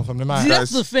never know from the man. See, that's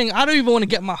the thing. I don't even want to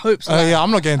get my hopes. Yeah, I'm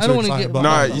not getting too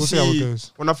excited. You see how it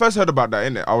goes. When I first heard about that,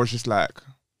 innit, I was just like,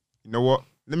 you know what?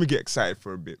 Let me get excited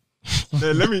for a bit.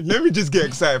 let me just get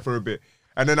excited for a bit.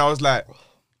 And then I was like,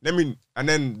 and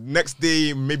then next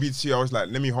day, maybe two, I was like,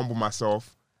 let me humble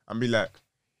myself and be like,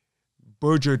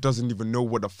 Bojo doesn't even know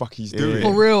what the fuck he's doing.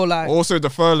 For real, like. Also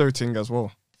the furlough thing as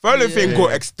well. Furlough thing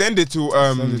got extended to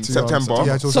September.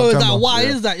 Yeah, so September. Why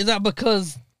is that? Is that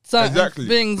because certain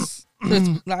things?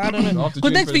 Like, I don't know.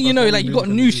 Because next thing you know, like you got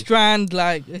a new strand,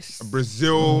 like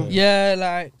Brazil. Yeah,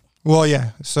 like. Well,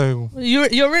 yeah. So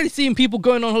you're already seeing people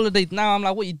going on holidays now. I'm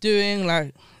like, what are you doing?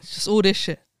 Like, it's just all this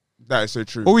shit. That is so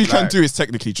true. All you can do is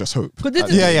technically just hope.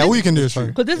 All you can do is hope.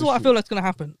 Because this is what I feel like is going to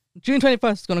happen. June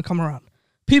 21st is going to come around.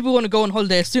 People want to go on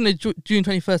holiday as soon as June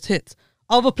 21st hits.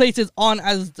 Other places aren't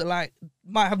as like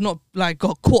might have not like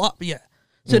got caught up yet,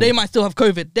 so they might still have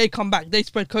COVID. They come back, they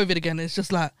spread COVID again. It's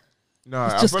just like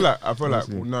I feel like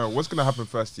no. What's gonna happen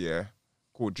first? Yeah,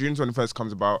 cool. June 21st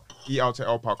comes about. Eat Out to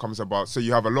El Park comes about. So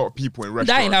you have a lot of people in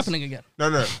restaurants. That ain't happening again. No,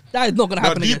 that is not gonna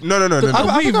happen again. No. I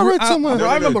think I read somewhere.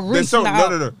 I remember rinsing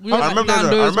that out.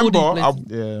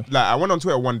 I went on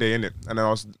Twitter one day, innit, and then I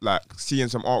was like seeing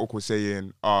some article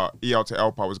saying Eat Out to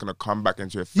El Park was gonna come back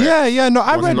into effect. Yeah. No,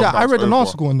 I read that. I read an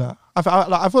article on that.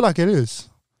 I feel like it is.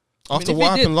 After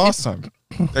what happened last time.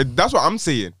 That's what I'm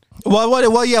saying.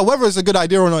 Well, yeah. Whether it's a good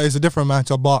idea or not is a different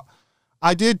matter. But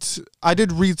I did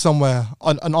read somewhere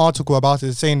an article about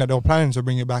it saying that they were planning to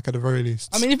bring it back at the very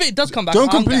least. I mean, if it does come back,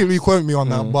 don't completely quote me on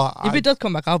that. But if it does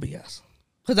come back, I'll be yes.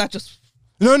 Because that just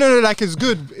no. Like it's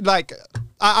good. Like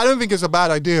I don't think it's a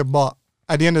bad idea. But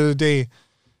at the end of the day,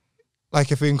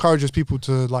 like if it encourages people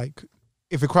to like.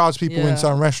 If it crowds people in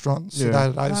certain restaurants, it's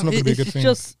not going to be a good thing.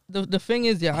 It's just, the thing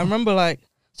is, I remember like,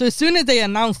 so as soon as they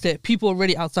announced it, people were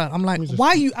already outside. I'm like, why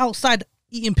are you outside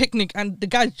eating picnic? And the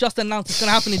guys just announced it's going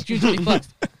to happen in June 21st.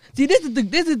 See,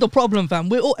 this is the problem,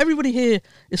 fam. Everybody here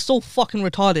is so fucking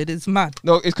retarded. It's mad.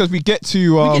 No, it's because we get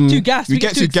too gassed. We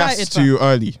get too gassed too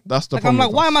early. That's the problem. I'm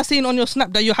like, why am I seeing on your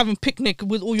snap that you're having picnic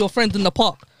with all your friends in the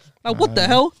park? Like, what the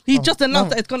hell? He just announced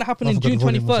that it's going to happen in June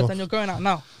 21st and you're going out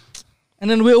now. And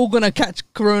then we're all gonna catch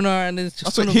corona, and it's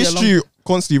just so history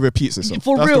constantly repeats itself.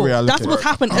 For real, that's what's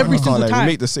happened every single time.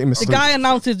 We make the same mistake. The guy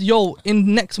announces, "Yo,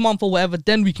 in next month or whatever,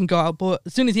 then we can go out." But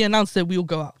as soon as he announced it, we'll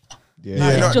go out.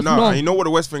 Yeah. You know what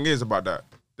the worst thing is about that?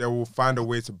 They will find a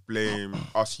way to blame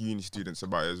us uni students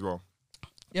about it as well.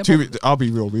 Yeah, I'll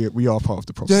be real. We are part of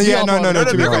the problem.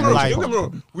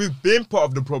 No. We've been part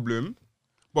of the problem,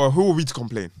 but who are we to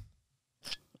complain?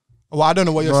 Well, I don't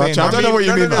know what you're saying. I don't know what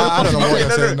you mean. I don't know what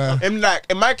you're saying.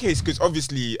 In my case, because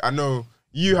obviously I know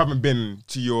you haven't been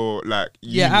to your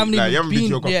you haven't been to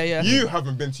your you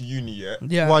haven't been to uni yet.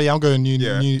 Yeah. Well, I'm going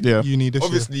uni this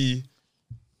obviously,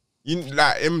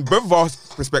 year. In both of our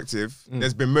perspective,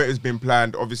 there's been motives being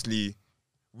planned. Obviously,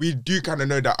 we do kind of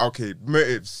know that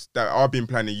motives that are being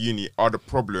planned in uni are the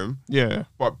problem. Yeah.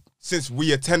 But since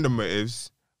we attend the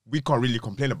motives, we can't really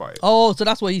complain about it. Oh, so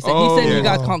that's what he said. He said you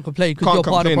guys can't complain because you're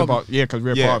part of the problem. Because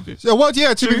we're part of it. So what?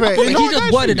 Yeah, to be fair, he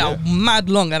just worded out mad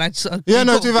long, and I just to be fair,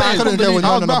 I couldn't get what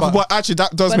you're about. But actually,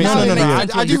 that does make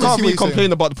sense. I do can't really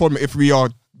complain about the problem if we are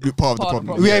part of the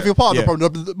problem. Yeah, if you're part of the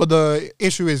problem, but the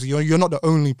issue is you're not the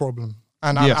only problem,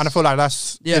 and I feel like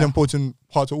that's an important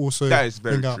part to also. That is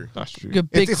very true. That's true.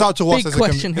 It's out to us as a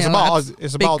community. It's about us.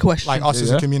 It's about like us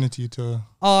as a community to.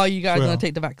 Oh, you guys gonna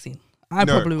take the vaccine? I've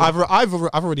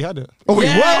already had it. Oh,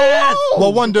 yes!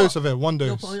 Well, one dose of it. One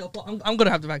dose. I'm gonna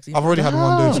have the vaccine. I've already had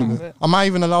one dose of it. Am I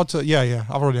even allowed to? Yeah.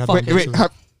 I've already had one dose. Wait,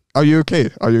 are you okay?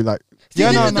 Are you like? See,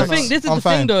 this is the thing. This is the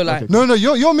thing, though. Like, no,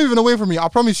 you're moving away from me. I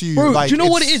promise you. Bro, like, do you know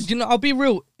what it is? Do you know? I'll be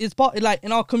real. It's part like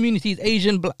in our communities,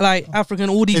 Asian, like African,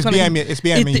 all these. It's BME. It's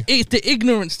BME. It's the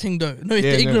ignorance thing, though. No, it's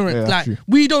the ignorance. Like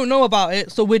we don't know about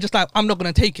it, so we're just like, I'm not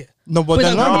gonna take it. No, but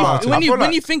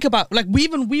when you think about, like, we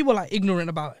were like ignorant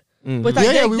about it. But like,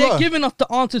 they're giving us the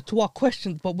answers to our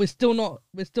questions, but we're still not.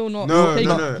 No.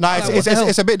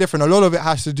 It's a bit different. A lot of it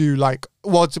has to do, like,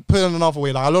 well, to put it another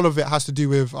way, like, a lot of it has to do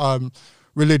with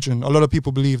religion. A lot of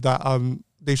people believe that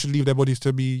they should leave their bodies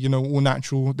to be, you know, all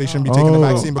natural. They shouldn't be taking the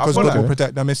vaccine because God will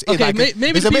protect them. Maybe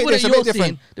the people that you're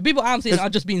seeing, the people I'm seeing are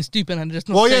just being stupid and just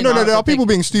not. Well, yeah, no, there are people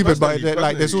being stupid, but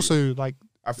like, there's also like.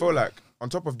 I feel like on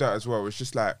top of that as well, it's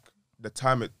just like the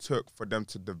time it took for them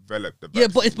to develop the vaccine. Yeah,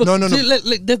 but it's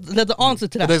there's an answer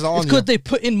to that. It's because they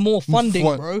put in more funding,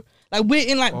 bro. Like, we're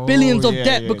in like billions of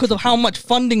debt because of how much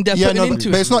funding they're putting into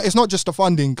it. But it's not just the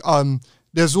funding.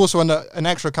 There's also an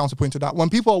extra counterpoint to that. When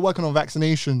people are working on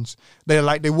vaccinations,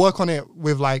 they work on it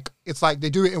with like, it's like they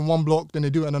do it in one block, then they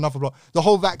do it in another block. The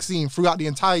whole vaccine throughout the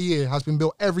entire year has been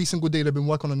built every single day they've been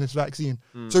working on this vaccine.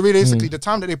 So realistically, the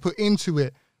time that they put into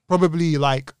it probably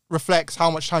like reflects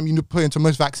how much time you put into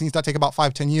most vaccines that take about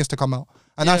 5-10 years to come out.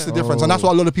 And that's the difference. And that's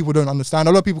what a lot of people don't understand.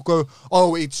 A lot of people go,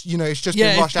 oh, it's, you know, it's just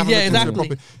been rushed.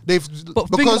 Exactly.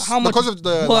 Because of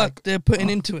the work they're putting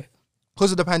into it.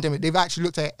 Because of the pandemic, they've actually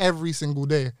looked at it every single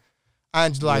day,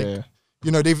 and like,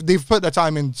 you know, they've put their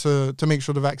time in to make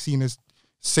sure the vaccine is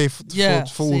safe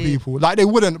for all people. Like, they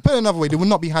wouldn't, put it another way, they would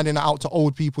not be handing it out to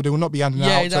old people. They would not be handing it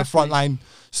out to frontline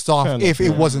staff if it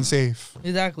wasn't safe.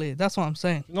 Exactly, that's what I'm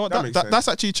saying. No, that's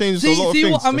actually changed a lot of things.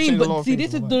 See what I mean? But see,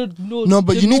 this is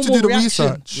but you need to do the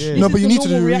research. No, but you need to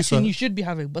do the research. You should be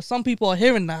having, but some people are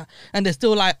hearing that and they're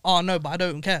still like, oh no, but I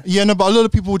don't care. Yeah, no, but a lot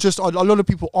of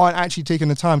people aren't actually taking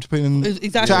the time to put in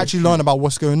to actually learn about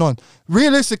what's going on.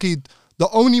 Realistically, the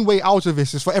only way out of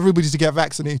this is for everybody to get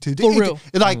vaccinated. For real.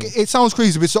 It sounds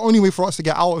crazy, but it's the only way for us to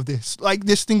get out of this. Like,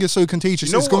 this thing is so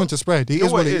contagious, it's going to spread. It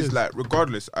is what it is. Like,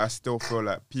 regardless, I still feel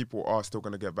like people are still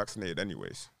going to get vaccinated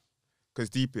anyways.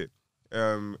 Because deep it,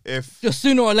 if... Just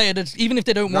sooner or later, even if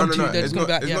they don't want to, they're just going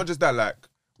back. It's not just that, like,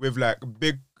 with, like,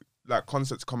 big, like,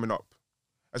 concerts coming up.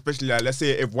 Especially, like, let's say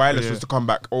if Wireless was to come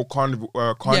back or Carnival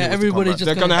everybody's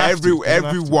just going to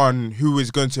everyone who is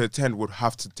going to attend would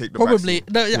have to take the vaccine.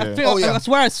 I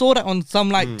swear I saw that on some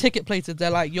like ticket places. They're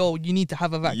like, yo, you need to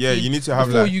have a vaccine. Yeah, you need to have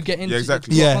before you get into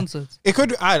concerts. It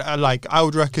could. I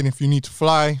would reckon if you need to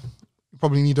fly, you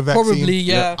probably need a vaccine. Probably,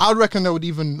 yeah. I would reckon there would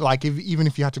even like even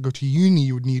if you had to go to uni,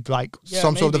 you would need like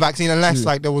some sort of the vaccine, unless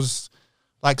like there was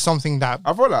like something that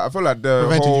I feel like the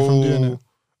prevented you from doing it.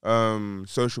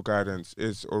 Social guidance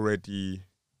is already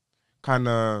kind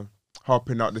of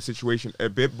helping out the situation a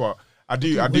bit, but I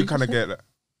do kind of get that.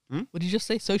 What did you just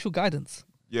say? Social guidance?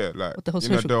 Yeah, like, what the hell,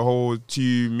 the whole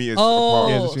 2 meters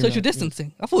apart. Oh, social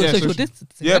distancing. I thought it was social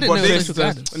distancing. Yeah, I didn't know social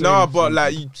guidance. No, but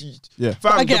like,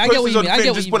 fam, I get what you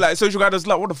mean. Just put like social guidance,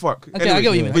 like, what the fuck? Okay, I get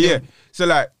what you mean. But yeah, so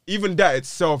like, even that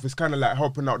itself is kind of like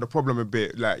helping out the problem a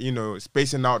bit, like, you know,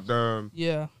 spacing out the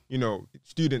you know,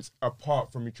 students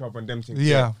apart from each other and them things.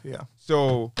 Yeah.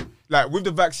 So, like, with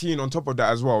the vaccine on top of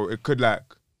that as well, it could like,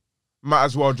 might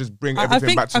as well just bring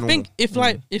everything back to normal. I think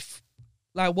if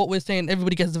what we're saying,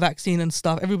 everybody gets the vaccine and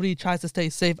stuff, everybody tries to stay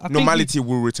safe. Normality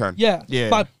will return. Yeah.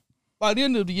 But by the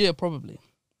end of the year, probably.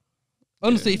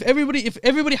 Honestly, if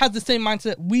everybody has the same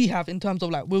mindset we have in terms of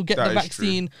like, we'll get the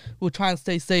vaccine, we'll try and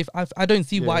stay safe, I don't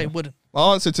see why it wouldn't.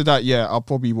 My answer to that, I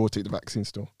probably will take the vaccine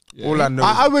still. Yeah. All I know,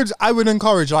 I would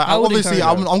encourage. Like, I'm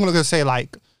gonna say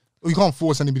like, you can't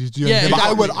force anybody to do anything.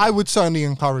 Exactly. But I would certainly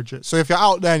encourage it. So if you're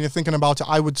out there and you're thinking about it,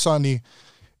 I would certainly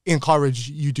encourage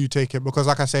you to take it, because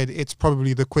like I said, it's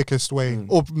probably the quickest way,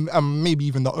 or maybe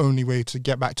even the only way to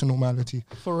get back to normality.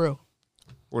 For real.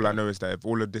 All I know is that if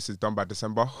all of this is done by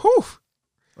December, whew.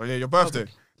 Oh yeah, your birthday.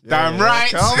 Damn right.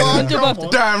 When's your birthday?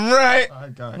 Damn right.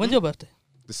 When's your birthday?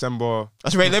 December.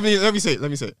 Actually, wait. Let me say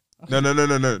it.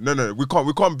 No. We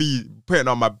can't be putting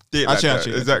on my date like that.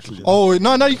 Exactly. Oh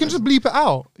no, you can just bleep it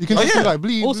out. You can just be like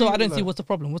bleep. Also, bleep, I don't see what's the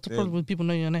problem. What's the problem with people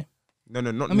knowing your name? No,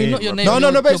 not your name.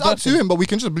 No, but it's up to him. But we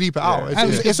can just bleep it out.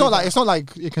 It's not like it's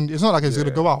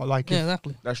gonna go out. Like,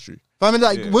 exactly. That's true. But I mean,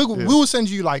 like, we'll send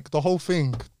you like the whole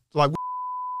thing. Like,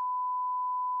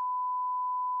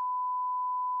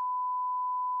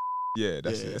 yeah,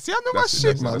 that's it. See, I know my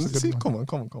shit, man. See, come on.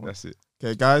 That's it.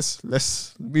 Okay, guys,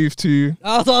 let's move to.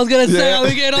 That's what I was gonna say. Are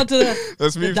we getting on to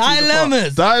let's move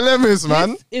dilemmas? Dilemmas,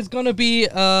 man. It's gonna be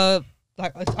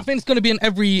like, I think it's gonna be in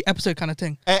every episode kind of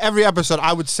thing. Every episode,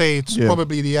 I would say it's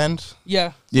probably the end.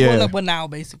 Yeah. So we're now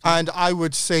basically. And I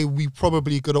would say we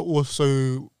probably could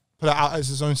also put it out as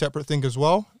its own separate thing as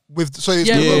well. with so it's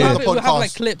yeah, the we'll have podcast.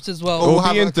 like clips as well.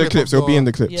 It'll be in the clips. It'll be in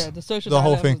the clips. Yeah, the social the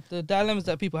whole dilemmas, thing. the dilemmas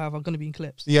that people have are going to be in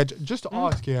clips. Yeah, just to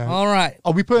ask. Yeah. All right.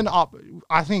 Are we putting up?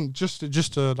 I think just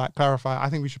to like clarify, I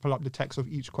think we should pull up the text of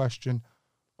each question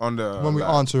on the when we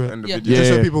answer it. Yeah.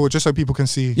 Just so people can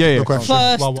see Yeah, the question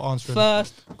while we're answering.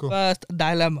 First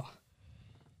dilemma.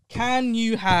 Can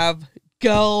you have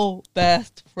girl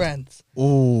best friends?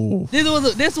 Oh,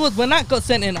 This was when that got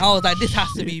sent in. I was like, this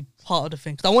has to be part of the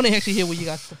thing. 'Cause I want to actually hear what you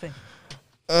guys think.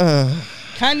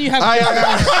 Can you have?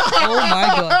 Oh my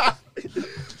god.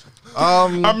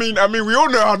 I mean, we all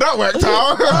know how that worked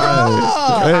out.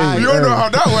 We all know how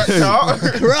that worked out.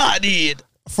 Karate.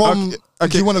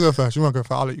 Okay. You want to go first?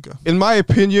 I'll let you go. in my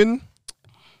opinion,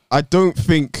 I don't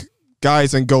think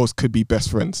guys and girls could be best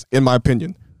friends. In my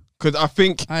opinion, because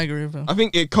I agree with him. I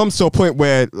think it comes to a point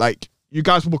where like you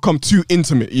guys will become too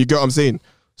intimate. You get what I'm saying?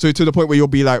 So to the point where you'll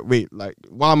be like, wait, like,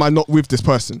 why am I not with this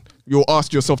person? You'll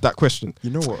ask yourself that question.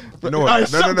 You know what? No.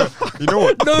 You know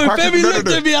what? No, Femi looked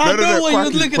at me. I know what he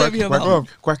was looking at me about.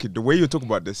 Quacky, the way you're talking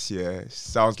about this,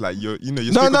 sounds like you're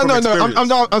speaking No.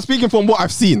 experience. I'm speaking from what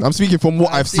I've seen. I'm speaking from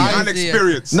what I've seen. And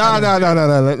experience. No.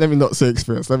 Let me not say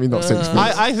experience.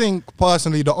 I think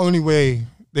personally, the only way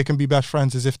they can be best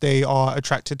friends is if they are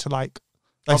attracted to like,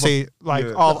 let's say, like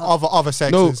other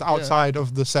sexes outside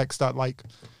of the sex that like.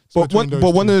 But one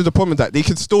of the problems that they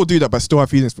can still do that, but still have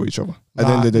feelings for each other at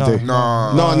the end of the day. No.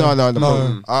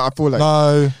 I feel like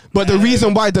no. But the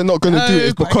reason why they're not going to do it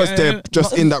is because they're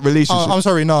just in that relationship. I'm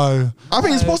sorry, no. I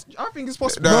think it's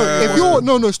possible.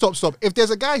 Stop. If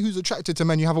there's a guy who's attracted to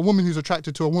men, you have a woman who's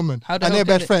attracted to a woman, and they're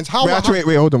best friends.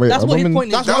 Wait, hold on. That's what his point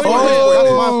is. That's my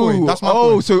point. That's my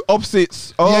point. So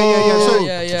opposites.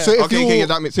 Yeah. So if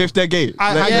that makes, so if they're gay,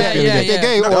 they're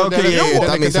gay,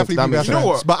 that makes sense. You know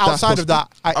what? But outside of that,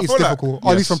 it's difficult.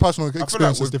 At least from personal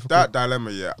experience, it's difficult. That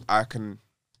dilemma, I can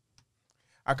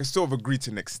sort of agree to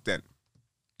an extent.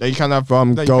 That you can have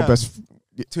girl best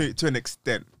to an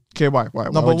extent. Okay, why?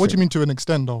 No, but what do you mean to an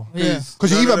extent though? Yeah,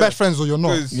 because you're either best friends or you're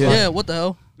not. Yeah, what the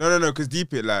hell? No, because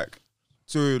deep it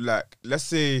let's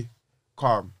say,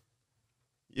 calm.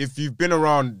 If you've been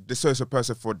around this social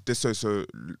person for this social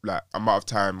like amount of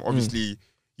time, obviously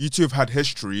you two have had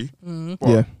history,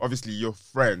 but obviously you're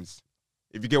friends.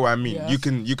 If you get what I mean, you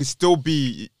can still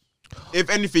be, if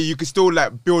anything, you can still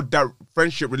like build that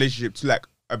friendship relationship to like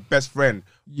a best friend.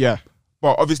 Yeah.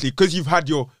 But obviously, because you've had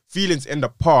your feelings in the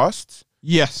past,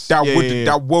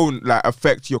 that won't like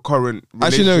affect your current relationship.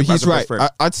 Actually, no, he's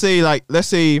right. I'd say like, let's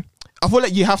say, I feel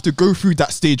like you have to go through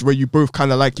that stage where you both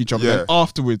kind of like each other. And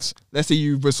afterwards, let's say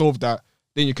you resolve that,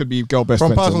 then you could be girl best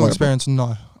friends. From personal experience,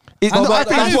 no. But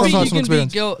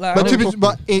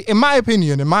in my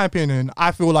opinion,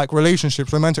 I feel like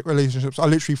romantic relationships are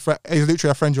literally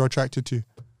a friend you're attracted to.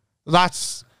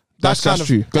 That's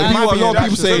true. A lot of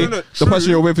people say the person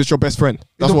you're with is your best friend.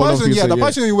 That's what a lot of people say. The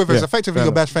person you're with is effectively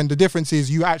your best friend. The difference is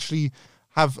you actually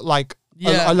have like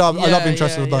a love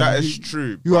interest with them. That is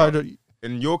true.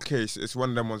 In your case, it's one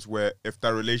of them ones where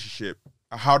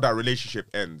how that relationship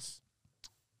ends.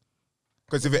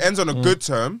 Because if it ends on a good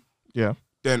term,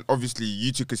 then obviously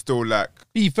you two could still like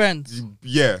be friends.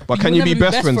 Yeah, but can you be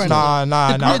best friends? Nah.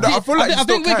 I feel like I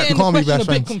think we're getting the question a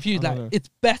bit confused. Like it's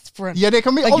best friends. Yeah, they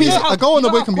can be. Obviously, a girl and a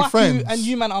boy can be friends. And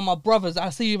you man are my brothers. I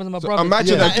see you as my brothers.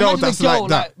 Imagine a girl that's like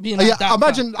that.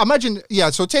 Imagine.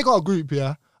 Yeah. So take our group.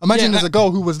 Yeah. Imagine there's a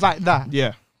girl who was like that.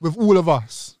 Yeah. With all of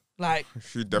us. Like,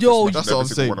 yo, that's what I'm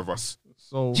saying. One of us.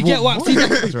 So, do you get what? Do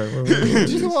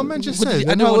you know what man just said?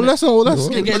 Let's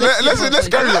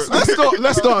carry on.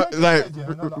 Let's not like.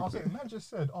 Man just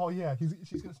said, "Oh yeah,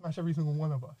 she's gonna smash every single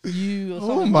one of us."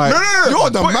 Oh my! You're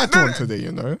the mad one today,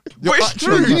 you know. But it's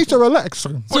true. You need to relax.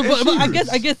 So, but I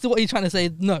guess what you're trying to say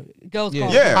is no, girls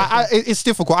can't. Yeah, it's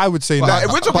difficult. I would say that.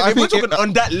 If we're talking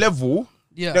on that level.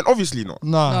 Yeah. Then obviously not.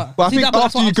 No. But I think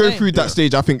after you go through that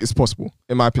stage, I think it's possible.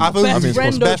 In my opinion,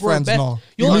 best friends. No,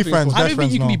 you be friends. I don't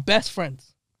think you can be best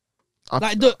friends.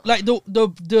 Like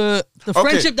the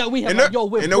friendship that we have.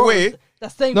 We're in a way. The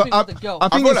same thing with the girl. I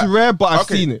think it's rare, but I've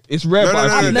seen it. It's rare, but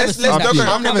I've never seen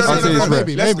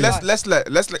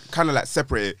it. Let's kind of like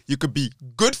separate it. You could be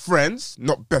good friends,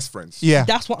 not best friends. Yeah,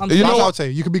 that's what I'm saying. You know what I'd say?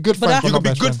 You could be good friends. You could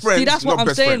be good friends. See, that's what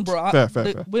I'm saying, bro.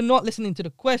 We're not listening to the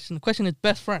question. The question is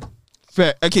best friend.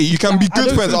 Fair. Okay, you can be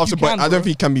good friends after, but I don't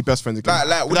think you can be best friends again.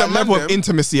 Like with that level of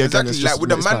intimacy again. Exactly. Like with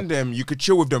the man, them you could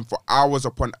chill with them for hours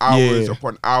upon hours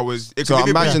upon hours. So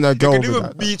imagine a girl. It could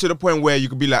even be to the point where you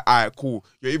could be like, alright, cool.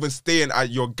 You're even staying at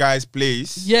your guy's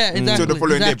place. Yeah, exactly. Until the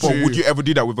following day. But would you ever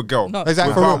do that with a girl? No.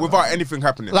 Exactly. Without anything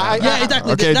happening. Yeah,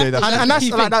 exactly. Okay, and that's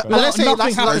like that. Let's say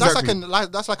Exactly.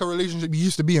 that's like a relationship you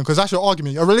used to be in, because that's your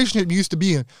argument. A relationship you used to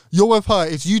be in. You're with her.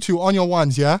 It's you two on your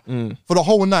ones, for the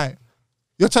whole night.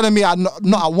 You're telling me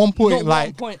not at one point,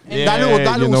 like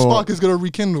that little spark is gonna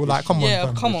rekindle. Like, come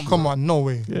on, come on, no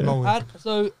way, no way.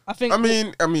 So I think. I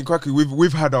mean, Quacky,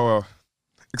 we've had our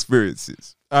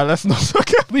experiences. Let's not.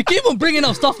 We keep on bringing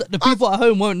up stuff that the people at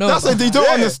home won't know. That's they don't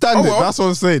understand it. That's what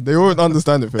I'm saying. They won't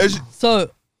understand it.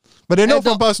 So, but they know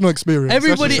from personal experience.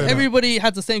 Everybody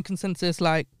has the same consensus.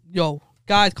 Like, yo,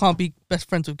 guys can't be best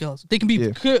friends with girls. They can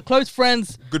be close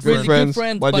friends, good friends,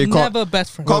 but never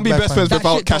best friends. Can't be best friends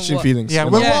without catching feelings. Yeah,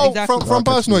 exactly. From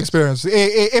personal experience.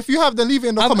 If you have, then leave it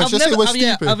in the comments. Just say we're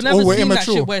stupid or we're immature. That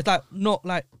shit where it's like not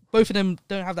like both of them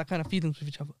don't have that kind of feelings with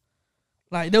each other.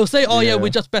 Like they'll say, "Oh yeah, we're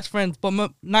just best friends," but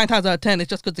 9 times out of 10, it's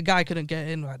just because the guy couldn't get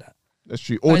in like that. That's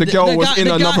true. Or the girl was in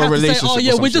another relationship. Oh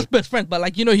yeah, we're just best friends, but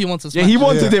like he wants us. Yeah, he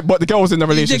wanted it, but the girl was in the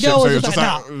relationship. The girl was so just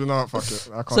like, no, fuck it.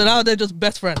 I can't. So now they're just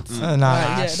best friends.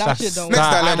 That shit don't work.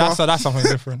 That's something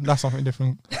different. That's something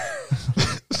different.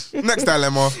 Next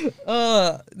dilemma.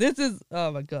 This is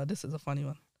oh my god, this is a funny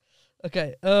one.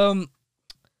 Okay.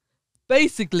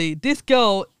 Basically, this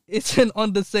girl isn't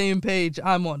on the same page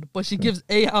I'm on, but she gives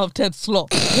 8 out of 10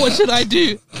 slots. What should I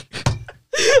do?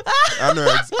 I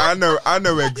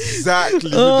know exactly what this is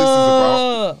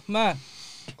about. Man.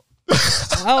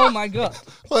 Oh my god.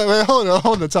 Wait, hold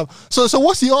on, Tom. So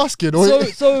what's he asking?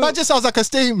 So that just sounds like a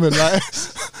statement. Like,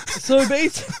 so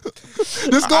basically,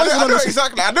 this guy. I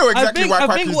know exactly why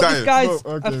Quacky's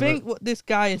dying. I think what this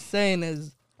guy is saying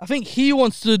is, I think he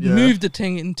wants to move the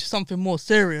thing into something more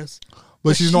serious.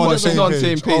 But she's not on the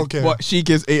same page. Okay. But she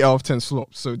gives 8 out of 10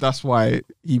 slops, so that's why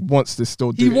he wants to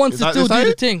still do it. He wants to still do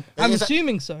the thing. I'm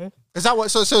assuming so. Is that what?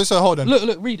 So hold on.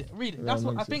 Look, read it. That's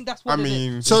what I think. That's what. I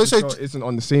mean, it is. So isn't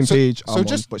on the same page.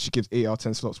 But she gives 8 out of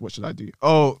 10 slots. What should I do?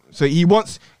 Oh, so he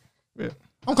wants. Yeah.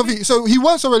 I'm confused. So he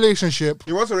wants a relationship.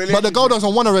 But the girl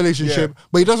doesn't want a relationship.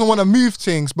 But he doesn't want to move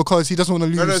things because he doesn't want to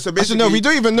lose. No. So basically, we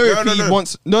don't even know if he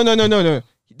wants. No.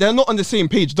 They're not on the same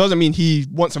page. Doesn't mean he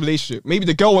wants a relationship. Maybe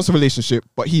the girl wants a relationship,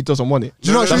 but he doesn't want it. Do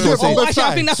you know what she's doing? Actually,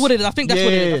 I think that's what it is. I think that's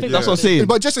what it is. That's what I'm saying.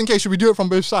 But just in case, should we do it from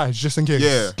both sides? Just in case.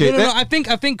 Yeah. Okay, no. I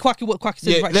think Quacky, what Quacky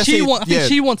said, right? She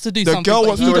wants to do something. The girl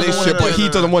wants the relationship, but he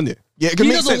doesn't want it. Yeah, it can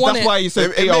make sense. That's why he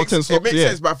said 8 out of 10 slots. It makes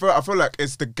sense, but I feel like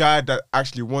it's the guy that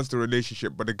actually wants the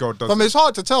relationship, but the girl doesn't. But it's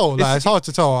hard to tell. It's hard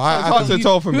to tell. It's hard to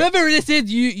tell from whoever this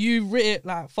is. You writ it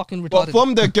like fucking retarded. But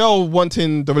from the girl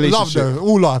wanting the relationship, love though,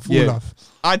 all love.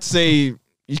 I'd say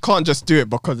you can't just do it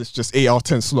because it's just 8 out of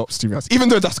 10 slops, to be honest. Even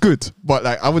though that's good, but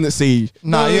like I wouldn't say you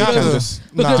can just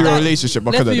do a relationship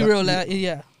because of that. Let's be real,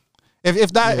 yeah.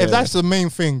 If that's the main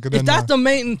thing, then if that's the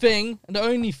main thing, the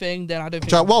only thing, then I don't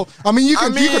think. Well, I mean, you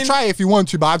can try if you want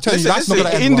to, but I'm telling you, that's not gonna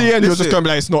end. In the end, you're just gonna be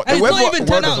like, it's not. It's not even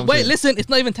 10 out. Wait, listen, it's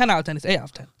not even 10 out of 10. It's 8 out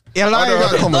of 10. Yeah, it's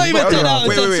not even 10 out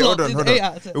of 10. Wait, hold on. 8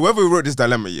 out of 10. Whoever wrote this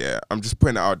dilemma, I'm just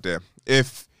putting it out there.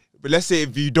 But let's say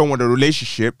if you don't want a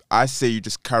relationship, I say you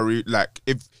just carry, like,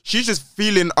 if she's just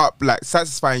feeling up, like,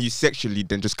 satisfying you sexually,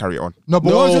 then just carry on. No,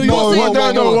 but whoa. What if he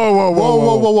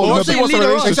wants a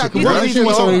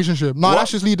relationship? No, that's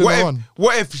just leading on.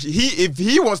 What if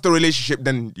he wants the relationship,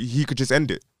 then he could just end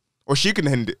it, or she can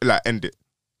end it.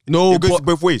 No, it goes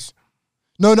both ways.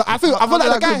 No, I feel like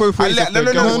the guy.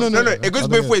 No. It goes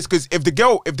both ways because if the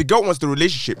girl wants the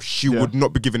relationship, she would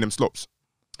not be giving them slops.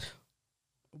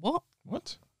 What?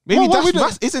 Maybe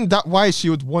isn't that why she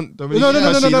would want the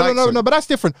relationship? No, but that's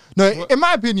different. No, in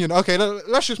my opinion, okay,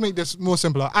 let's just make this more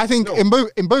simpler. I think in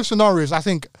both scenarios, I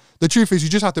think the truth is you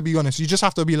just have to be honest. You just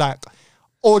have to be like,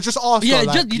 or just ask her. You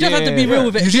just have to be real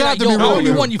with it. You just have to be real. I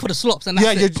only want you for the slops, and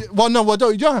that's it. You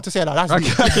don't have to say that. That's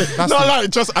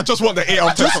I just want the 8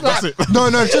 out of 10. That's it. No,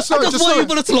 just I just want you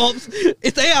for the slops.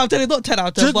 It's 8 out of 10. It's not 10 out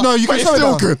of 10. No, you can slow it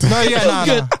down. Good. No, you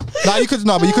could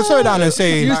but you can slow it down and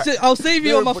say. I'll save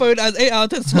you on my phone as 8 out of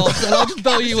 10 slops, and I'll just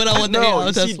tell you when I want the 8 out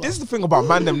of 10 slops. This is the thing about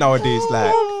mandem nowadays.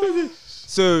 Like,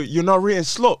 so you're not rating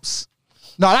slops.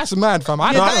 No, that's mad, fam.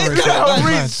 I don't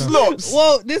rate slops.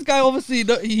 Well, this guy obviously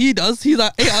he does. He's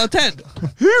like 8 out of 10.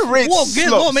 Who rates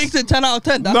slops? What makes it 10 out of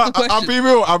 10? That's the question.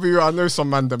 I'll be real. I know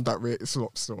some man them that rate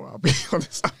slops, so I'll be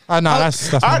honest. I know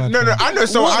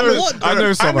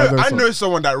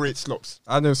someone that rates slops.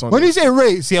 I know someone. When you say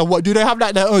rates, what do they have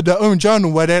like their own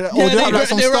journal where they have like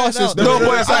some star system? No,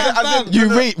 but you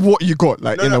rate what you got,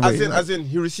 like in a way. As in,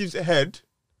 he receives a head.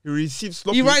 He receives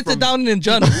sloppy. He writes it down in a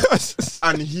journal,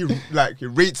 and he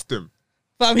rates them.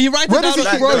 Fam, he writes it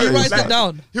down, bro. He writes it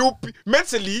down.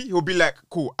 He'll be like,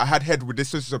 cool. I had head with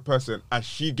this person, and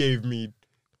she gave me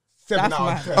 7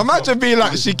 out of 10. Imagine being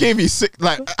like, she gave you 6.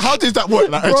 Like, how does that work?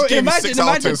 Like, bro, she gave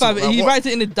imagine, fam. He writes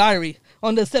it in a diary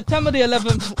on the September the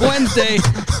 11th, Wednesday.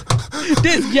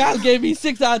 This gal gave me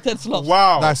 6 out of 10 slops.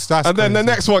 Wow. That's and crazy. then the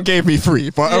next one gave me 3.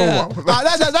 But oh well.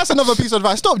 That's another piece of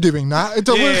advice. Stop doing that.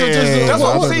 That's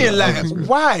what I'm saying. Like,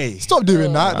 why? Stop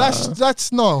doing that.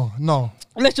 That's no.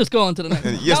 Let's just go on to the next.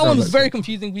 That one was very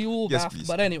confusing. We all laughed, please.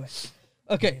 but anyway.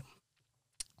 Okay.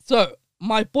 So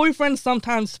my boyfriend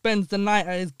sometimes spends the night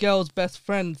at his girl's best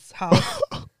friend's house.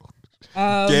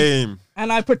 Game.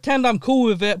 And I pretend I'm cool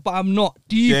with it, but I'm not.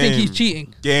 Do you think he's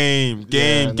cheating? Game.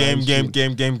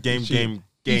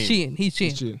 He's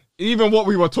cheating. Even what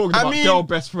we were talking about, girl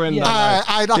best friend. Yeah.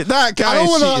 That guy. I don't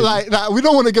want to like that. We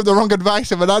don't want to give the wrong advice,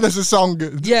 but that doesn't sound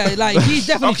good. Yeah, like he's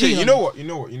definitely cheating. You know what?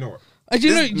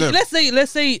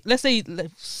 Let's say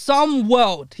some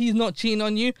world he's not cheating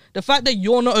on you. The fact that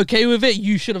you're not okay with it,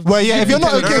 you should have. Well, yeah, if you're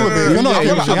not okay with it, you're not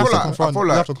okay with it. You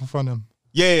have to confront him.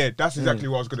 Yeah, that's exactly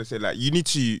what I was gonna say. Like, you need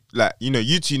to, like,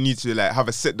 you two need to like have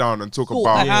a sit down and talk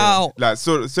about, like,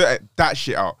 so that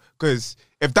shit out. Because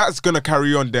if that's gonna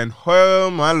carry on, then oh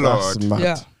my lord,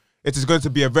 it is going to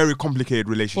be a very complicated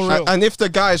relationship. And if the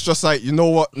guy is just like, you know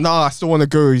what, nah, I still want to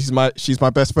go. She's my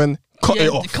best friend. Cut it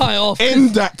off.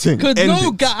 End that thing. Because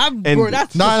no guy, bro,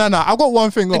 that's no. I've got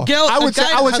one thing off. I would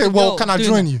say, well, can I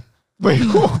join you? Wait.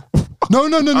 No.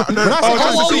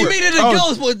 What do you mean in the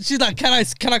girls? But she's like, can I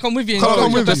come with you?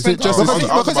 Come with you.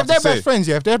 Because if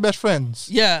they're best friends,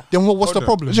 then what's the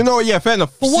problem? You know what? Yeah, fair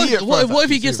enough. But what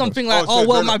if he gets something like,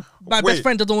 my best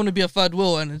friend doesn't want to be a third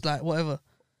wheel, and it's like, whatever.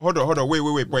 Hold on,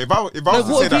 wait. But if I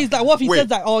was to say that, what if he says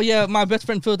that? Oh yeah, my best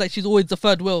friend feels like she's always the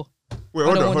third wheel. Wait,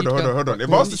 hold on. If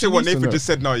I was to say what Nathan just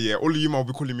said now, all of you might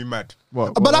be calling me mad.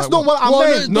 But that's not what I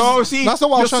meant. No, see, that's not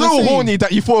what I was trying to say. You're so horny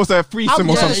that you thought it was a threesome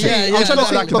or something. I'm trying to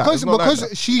say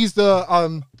because she's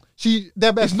the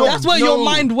their best friend. That's where your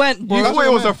mind went, bro. You thought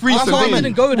it was a threesome. I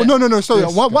didn't go there. No. Sorry.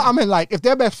 What I meant, like, if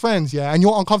they're best friends, and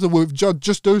you're uncomfortable with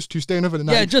just those two staying over the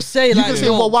night. Yeah, just say you like, can say,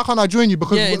 well, why can't I join you?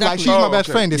 Because like she's my best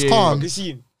friend. It's calm.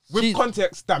 With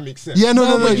context, that makes sense. Yeah,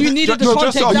 no. You needed the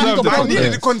context. I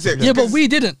needed the context. Yeah, but we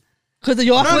didn't. Because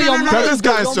you're this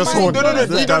guy is just horny.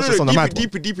 This guy's just on the mad.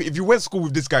 Deeper. If you went to school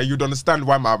with this guy, you'd understand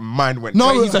why my mind went.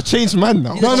 No, he's a changed man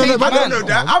now. No. I don't know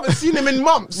that. I haven't seen him in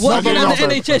months. Working at the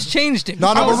NHS changed him.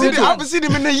 I haven't seen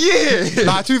him in a year.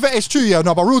 Nah, to be fair, it's true, yeah.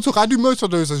 No, but real talk, I do most of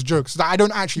those as jokes. I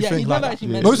don't actually think like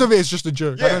that. Most of it is just a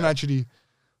joke. I don't actually.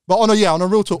 But on a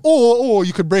real talk, or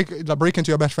you could break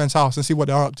into your best friend's house and see what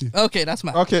they're up to. Okay, that's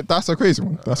mad. Okay, that's a crazy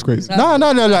one. That's crazy. No,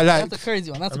 that's a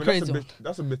crazy one. That's a crazy one.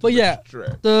 That's a bit. But yeah,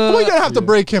 well, you don't have to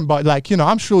break him, but like,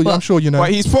 I'm sure you know.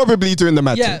 But he's probably doing the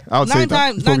madness. Yeah, 9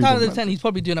 times out of 10, he's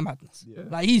probably doing the madness.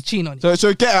 Like, he's cheating on you.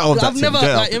 So get out of that. I've never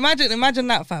like imagine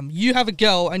that, fam. You have a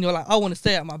girl and you're like, I want to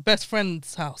stay at my best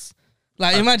friend's house.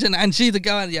 Like, imagine, and she's a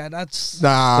girl. Yeah, that's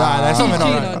that's something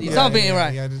right. Something ain't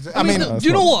right. I mean, do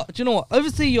you know what?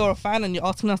 Obviously, you're a fan and you're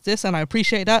asking us this, and I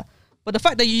appreciate that. But the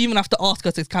fact that you even have to ask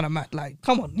us is kind of mad. Like,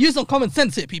 come on, use some common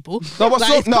sense here, people. No, but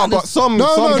some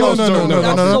girls don't.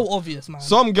 That's so obvious, man.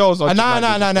 Some girls are. No.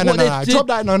 Drop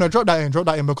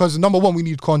that in because number one, we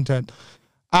need content.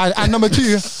 And number two,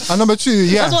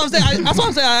 yeah. That's what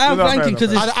I'm saying. I am thanking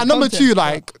because it's. And number two,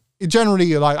 like.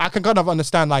 Generally, like, I can kind of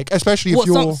understand, like, especially if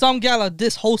you're some gal are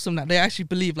this wholesome that they actually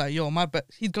believe, like, yo,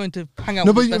 he's going to hang out.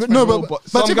 But on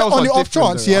the off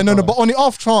chance, but on the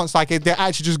off chance, like, they're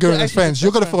actually just going as friends,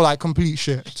 you're gonna feel like complete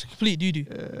shit. Complete doo-doo.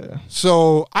 Yeah.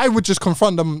 So I would just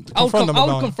confront them. I would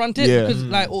confront it because,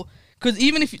 like, because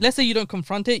even if, let's say you don't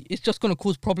confront it, it's just gonna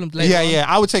cause problems later. Yeah.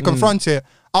 I would say confront it.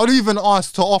 I would even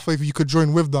ask to offer if you could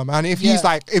join with them, and if he's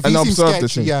like, if he seems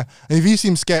sketchy, and if he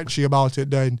seems sketchy about it,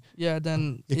 then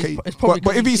it's probably.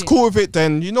 But if he's cool with it,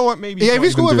 then you know what, maybe if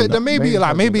he's cool with it, then maybe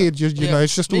it's just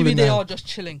it's just all in there. Maybe they are just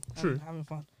chilling, and having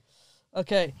fun.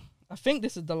 Okay, I think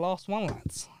this is the last one,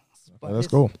 lads. Let's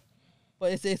go.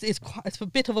 But it's a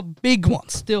bit of a big one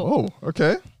still. Oh,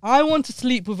 okay. I want to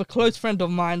sleep with a close friend of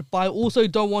mine, but I also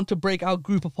don't want to break our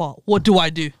group apart. What do I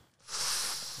do?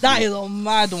 That is a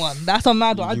mad one. That's a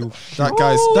mad one.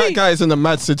 That guy is in a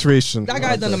mad situation. That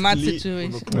guy's in a mad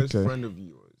situation. With a close friend of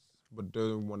yours, but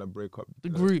don't want to break up the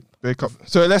group. Break up.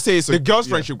 So let's say it's the girls'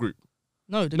 friendship group.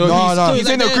 No. He's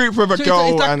in a group with a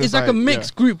girl, and it's like a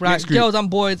mixed group, right? Girls and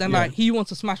boys, and like he wants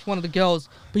to smash one of the girls,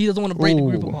 but he doesn't want to break the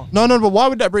group apart. No. But why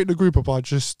would that break the group apart?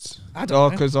 I don't know.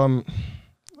 Because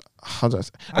how do I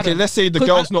say? Okay, let's say the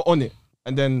girl's not on it.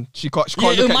 And then she can't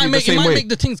look at you the same way. It might make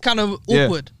the things kind of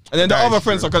awkward. And then the other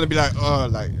friends are gonna be like, oh,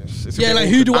 like, like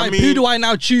who do I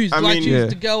now choose? Do I choose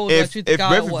the girl? Or do I choose the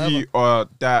guy? If both of you are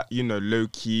that, low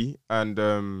key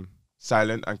and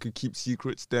silent and could keep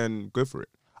secrets, then go for it.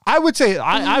 I would say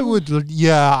I would.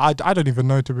 Yeah, I don't even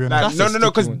know, to be honest.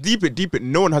 No, because deep it.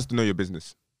 No one has to know your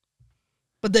business.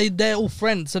 But they're all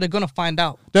friends, so they're gonna find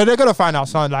out. They're gonna find out,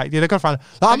 son. Like they're gonna find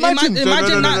out. Like, imagine that.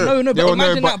 But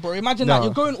imagine that, bro. Imagine that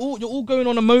you're all going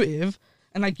on a motive,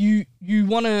 and like you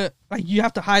wanna, like, you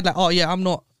have to hide, like, oh yeah,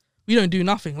 we don't do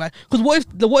nothing, like, because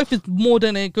what if it's more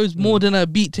than a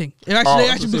beat thing? It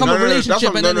actually becomes a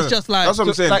relationship, and then it's just like, that's what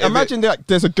I'm saying. Like, imagine that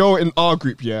there's a girl in our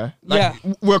group,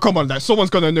 well, come on, like, someone's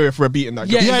gonna know if we're beating that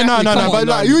girl. No, but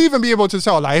like, you even be able to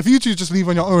tell, like, if you two just leave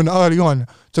on your own early on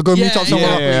to go meet up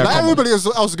somewhere, like, everybody else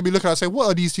is gonna be looking at and say, what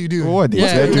are these two doing? What are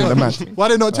these? Why are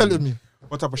they not telling me?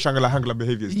 What type of Shangri-La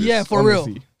behavior is this? Yeah, for real.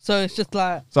 So it's just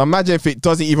like... So imagine if it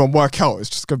doesn't even work out. It's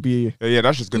just going to be... Yeah,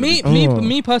 that's just going to be...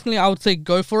 Me personally, I would say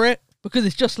go for it. Because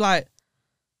it's just like...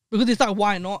 Because it's like,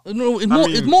 why not? No,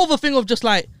 it's more of a thing of just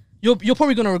like... You're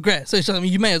probably going to regret. So it's just,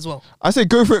 you may as well. I say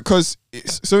go for it because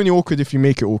it's only awkward if you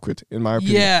make it awkward, in my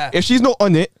opinion. Yeah. If she's not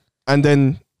on it, and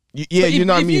then... you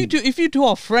know what I mean? If you two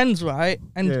are friends, right,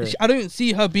 and I don't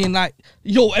see her being like,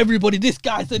 yo, everybody, this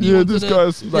guy said this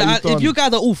guy's like, if you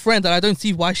guys are all friends, then I don't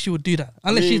see why she would do that.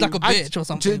 Unless she's like a bitch or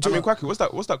something. Quacky, what's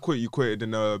that quote you quoted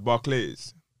in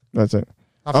Barclays? That's it.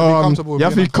 You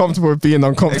have to be comfortable with being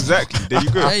uncomfortable. Exactly. There you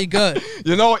go. There you go.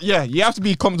 You know what? Yeah, you have to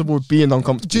be comfortable with being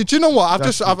uncomfortable. Do you know what?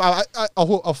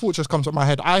 A thought just comes to my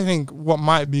head. I think what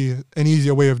might be an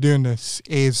easier way of doing this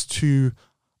is to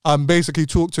basically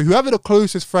talk to whoever the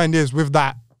closest friend is with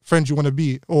that friend you want to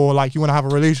be, or like you want to have a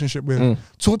relationship with.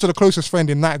 Talk to the closest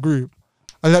friend in that group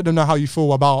and let them know how you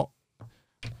feel about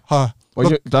her.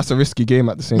 Well, that's a risky game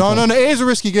at the same time. No, it is a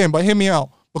risky game, but hear me out,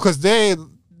 because they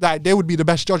would be the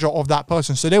best judge of that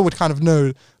person, so they would kind of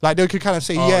know, like they could kind of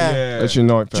say, But you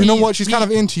know, do you know what, she's kind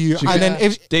of into you, and then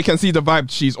if they can see the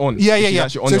vibe she's on, so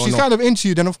if she's kind of into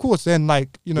you, then of course, then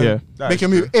like, make a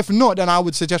move. If not, then I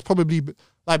would suggest probably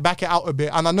like back it out a bit.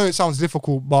 And I know it sounds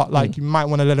difficult, but like you might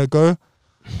want to let her go.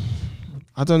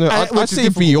 I don't know. I'd say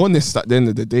be honest at the end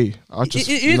of the day.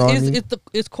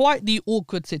 It's quite the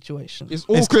awkward situation. It's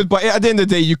awkward, but at the end of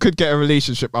the day, you could get a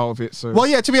relationship out of it. So, well,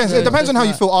 yeah, to be honest, it depends on how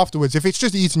you feel afterwards. If it's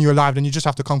just eating you alive, then you just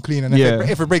have to come clean. And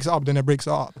if it breaks it up, then it breaks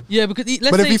it up. Yeah, because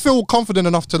if you feel confident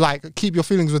enough to like keep your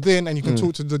feelings within, and you can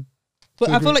talk to the... But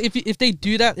I feel like if they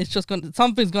do that, it's just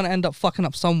something's gonna end up fucking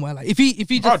up somewhere. Like if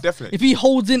he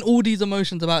holds in all these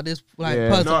emotions about this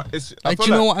person, do you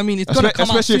know what I mean? It's gonna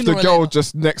come out especially if the girl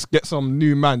just next gets some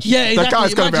new man. That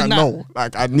guy's gonna be like, no,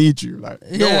 like I need you. Like do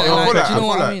you know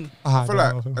what I mean? I feel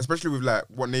like, especially with like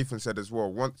what Nathan said as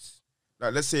well. Once,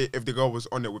 like, let's say if the girl was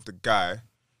on it with the guy,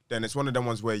 then it's one of them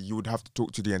ones where you would have to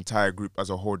talk to the entire group as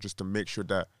a whole just to make sure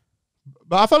that.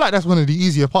 But I feel like that's one of the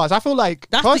easier parts. I feel like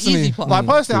that's personally, the easy part. Like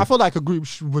personally, I feel like a group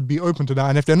would be open to that,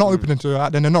 and if they're not open to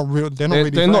that, then they're not real. They're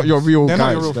not your real guys.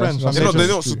 Not your real friends. They're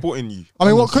not supporting you. I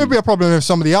mean, what could be a problem if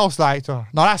somebody else liked her?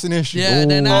 Now that's an issue. Yeah,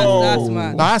 then that's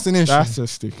mad. Now that's an issue. That's a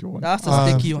sticky one. That's a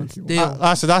sticky one.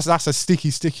 That's a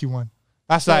sticky one.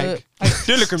 That's like.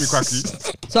 Don't look at me, Quacky.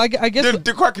 So I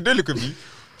guess. Quacky, don't look at me.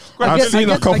 I've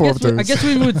seen a couple of those. I guess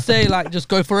we would say like just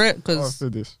go for it, because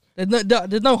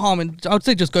there's no harm in. I would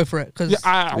say just go for it, because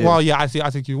I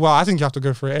think you have to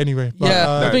go for it anyway. But,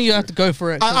 I think you have to go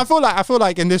for it. I feel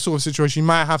like in this sort of situation you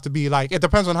might have to be like, it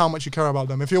depends on how much you care about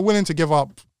them. If you're willing to give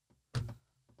up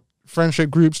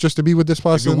friendship groups just to be with this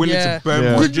person, if you're willing to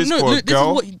burn bridges for a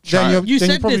girl, you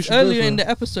said this earlier in the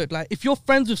episode. Like if you're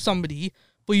friends with somebody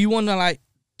but you want to like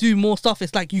do more stuff,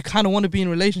 it's like you kind of want to be in a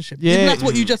relationship. Yeah, that's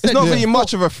what you just said. It's not really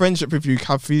much of a friendship if you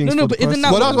have feelings. No, but isn't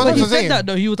that what he said? That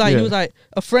though, he was like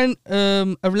a friend.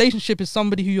 A relationship is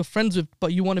somebody who you're friends with,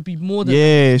 but you want to be more than.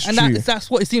 Yeah, it's and true.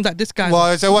 That's what it seems like this guy.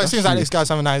 Well, so what it seems like this guy's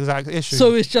having that exact issue.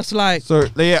 So it's just like. So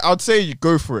I'd say you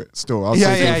go for it still. Do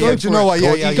you know what?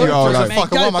 Yeah.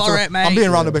 I'm being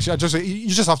around a bit. You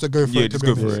just have to go for it. Just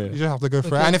go for it. You just have to go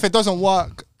for it. And if it doesn't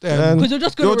work, because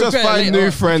you'll just find new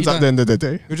friends at the end of the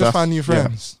day. You'll just find new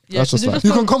friends. Yeah,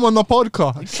 you can come on the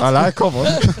podcast. I like come on.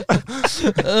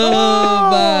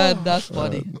 Oh man, that's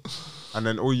funny. And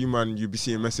then all you man, you be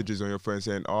seeing messages on your phone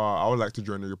saying, "Oh, I would like to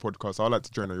join on your podcast. I would like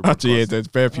to join on your podcast." Actually, yeah, there's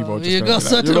bare people. You got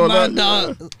certain man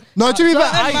that. No, to be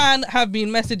fair, man have been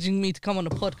messaging me to come on the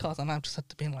podcast, and I've just had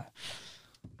to be like.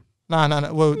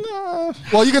 No.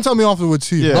 Well, you can tell me afterwards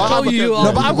too. Yeah. But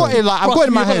I've got it. Like I've got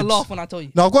in my head. Laugh when I tell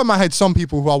you. No, I've got in my head some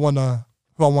people who I want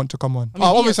to come on. I mean,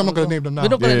 obviously, I'm not going to name them now. We're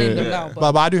not going to name them now.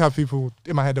 But I do have people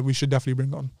in my head that we should definitely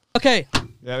bring on. Okay.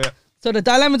 Yeah. So the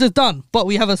dilemmas is done, but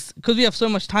we have so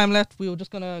much time left. We were just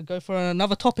going to go for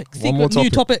another topic. New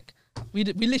topic. We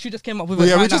literally just came up with it.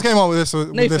 Yeah, we just came up with this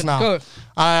Nathan, now. Go.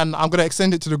 And I'm going to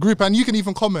extend it to the group, and you can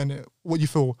even comment it, what you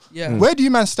feel. Yeah. Where do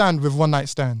you man stand with one night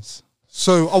stands?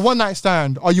 So a one night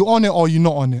stand, are you on it or are you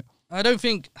not on it? I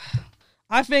think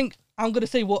I'm going to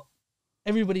say what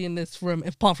everybody in this room,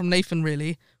 apart from Nathan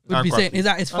really, would be saying is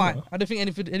that it's fine. I don't think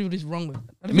anybody's wrong with it.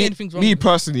 I don't think anything's wrong. Me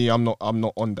personally, I'm not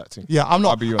on that thing. Yeah, I'm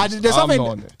not. There's nothing, not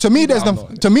on it. To me,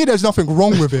 there's nothing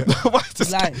wrong with it.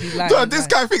 He's lying. This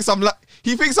guy thinks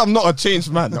he thinks I'm not a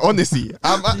changed man. Honestly,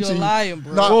 I'm actually. You're lying,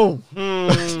 bro. No.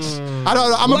 I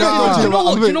don't. I'm a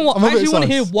bit. Do you know what? I actually want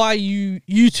to hear why you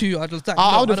two are just like.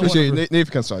 I would appreciate Nathan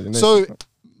can start. So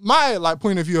my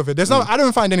point of view of it, I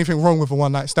don't find anything wrong with a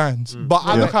one night stand, but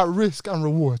I look at risk and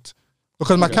reward.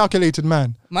 Because I'm a calculated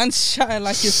man. Man's shouting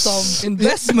like it's some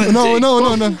investment.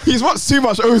 No. He's watched too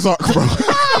much Ozark, bro.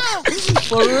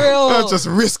 For real. That's just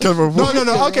risk and reward.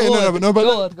 No. Okay,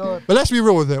 Go on. But let's be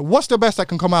real with it. What's the best that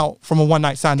can come out from a one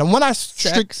night stand? And when I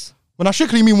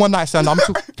strictly mean one night stand, I'm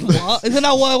talking. What? Isn't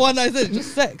that what one night stand?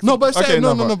 Just sex? No, but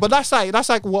no. But that's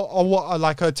like what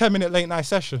like a 10-minute late night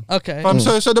session. Okay.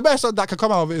 So the best that can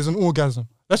come out of it is an orgasm.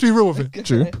 Let's be real with it.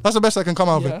 True. That's the best that can come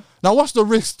out of it. Now, what's the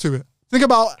risk to it? Think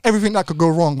about everything that could go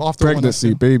wrong after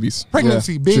pregnancy, babies.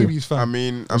 Babies, fam. I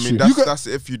mean, that's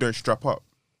if you don't strap up.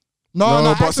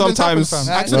 No, but sometimes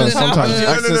accidents happen.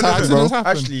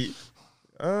 Actually,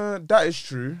 that is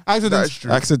true.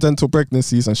 Accidental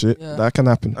pregnancies and shit that can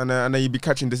happen. And then you be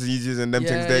catching diseases and them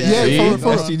things there.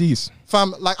 For STDs.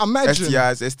 Fam, like imagine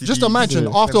STIs, STDs. Just imagine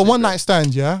after a one night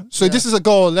stand, So this is a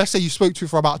girl. Let's say you spoke to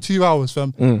for about 2 hours,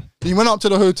 fam. You went up to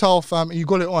the hotel, fam, and you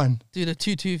got it on. Do the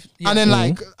 2-2.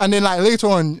 And then later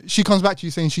on, she comes back to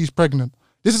you saying she's pregnant.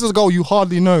 This is a girl you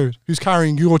hardly know who's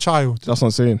carrying your child. That's what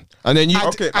I'm saying. And then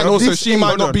and also she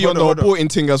might not be on the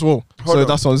aborting thing as well. So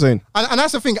that's what I'm saying. And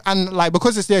that's the thing. And like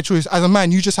because it's their choice, as a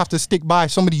man, you just have to stick by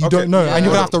somebody you don't know, and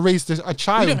you're gonna have to raise a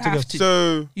child. You don't have to.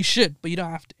 So you should, but you don't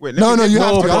have to. Wait, you have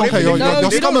to. Okay, you're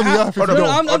scumming me up.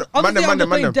 I'm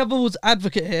playing devil's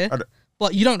advocate here,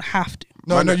 but you don't have to.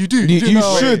 No, you do. You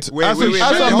should. As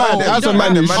a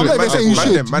man, you should. I'm not saying you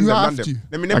should. You have to.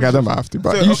 Okay, I don't have to,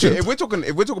 but you should. If we're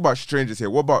talking about strangers here,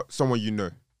 what about someone you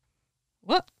know?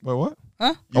 What? Wait, what?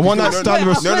 Huh? A one night stand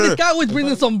with this guy always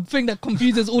brings in something that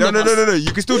confuses all of us. No.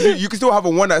 You can still have a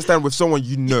one night stand with someone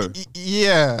you know.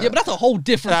 Yeah, but that's a whole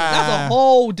different. That's a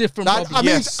whole different. I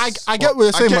mean, I get what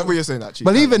you're saying. I get what you're saying, actually.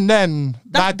 But even then,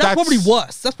 that's probably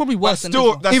worse. That's probably worse. That's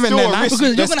still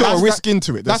a risk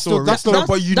into it. That's still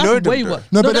but you know them.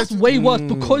 No, but that's way worse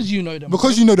because you know them.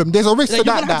 Because you know them, there's a risk to that.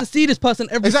 You're gonna have to see this person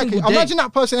every single day. Imagine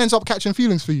that person ends up catching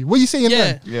feelings for you. What are you saying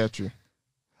then? Yeah, true.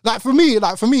 Like for me. And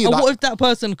what if that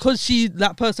person, because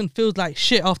that person feels like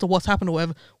shit after what's happened or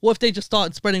whatever? What if they just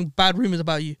started spreading bad rumors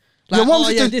about you? Like,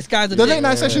 this guy's a the late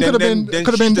night session could have been dead.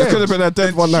 Could have been a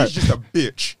dead one night. She's just a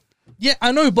bitch. Yeah,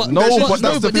 I know, but but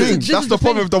that's the thing. That's the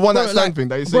problem with the one night stand thing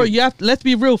that you say. Bro, you have. Let's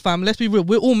be real, fam. Let's be real.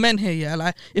 We're all men here, yeah.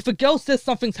 Like, if a girl says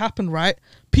something's happened, right,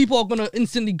 people are gonna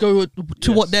instantly go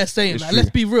to what they're saying. Like, let's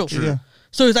be real. Yeah.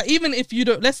 So it's like even if you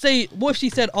don't, let's say, what if she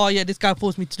said, "Oh yeah, this guy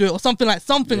forced me to do it," or something like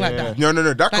that. No.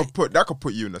 That could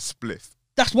put you in a spliff.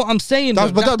 That's what I'm saying.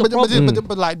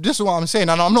 But like this is what I'm saying,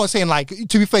 and I'm not saying like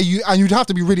to be fair, you'd have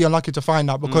to be really unlucky to find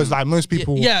that because like most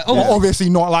people are obviously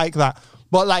not like that.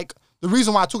 But like the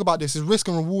reason why I talk about this is risk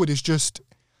and reward is just.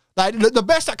 Like the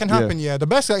best that can happen, the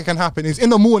best that can happen is in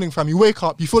the morning, fam. You wake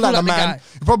up, you feel like a man.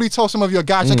 You probably tell some of your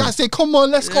guys, like, guys, say, "Come on,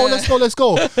 let's go."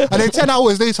 And then 10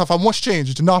 hours later, fam, what's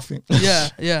changed? Nothing.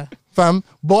 Yeah, fam.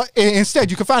 But instead,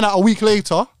 you can find out a week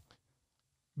later,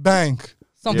 bang.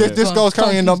 This girl's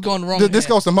carrying this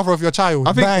girl's the mother of your child.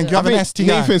 Bang, you have an STI.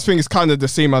 Nathan's thing is kind of the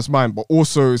same as mine, but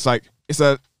also it's like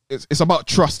it's about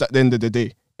trust at the end of the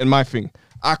day. In my thing,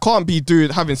 I can't be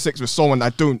having sex with someone I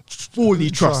don't fully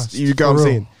trust. You get what I'm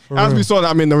saying? As we saw that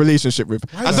I'm in a relationship with.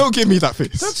 And don't give me that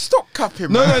face. Don't stop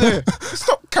capping, man. No.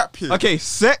 Stop capping. Okay,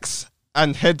 sex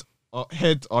and head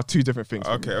are two different things.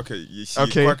 Okay. You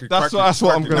see, that's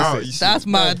what I'm gonna say. That's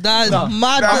mad. That's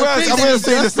mad. I'm gonna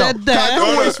say this now. I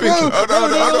don't always think.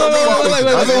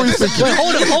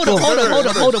 Hold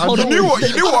on. You knew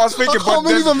what I was thinking, but I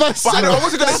wasn't gonna say that.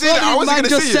 I wasn't gonna say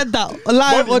just said that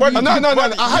live. No.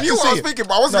 I had to say it.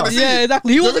 But I wasn't gonna say it. Yeah,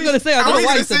 exactly. He wasn't gonna say it. I don't know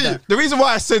why he said that. The reason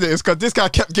why I said it is because this guy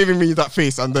kept giving me that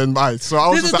face, and then so I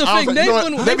was just like,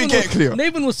 let me get it clear.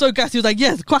 Nathan was so gassed. He was like,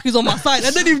 "Yes, Quack is on my side,"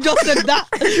 and then he just said that.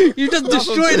 You just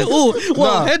destroyed it all.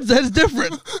 Well, head's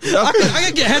different. I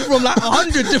can get head from like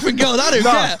 100 different girls. I don't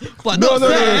care. But no.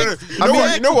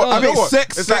 You know what? I mean,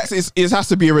 sex has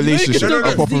to be a relationship,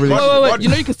 a proper relationship. Wait. You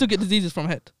know you can still get diseases from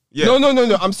head. Yeah.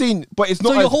 No. I'm saying, but it's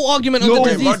not. So your whole argument on the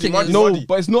disease thing is no,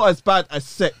 but it's not as bad as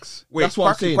sex. Wait, that's what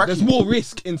I'm saying. There's more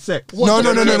risk in sex. No.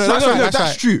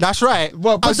 That's true. That's right.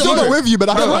 Well, I'm still not with you, but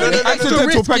that's right.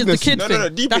 Accidental pregnancy. No.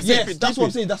 That's what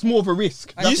I'm saying. That's more of a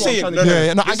risk. You say it.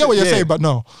 No. I get what you're saying, but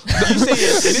no. You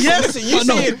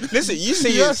say it. Listen. You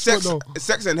say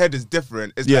sex and head is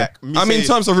different. It's like me. I mean, in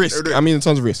terms of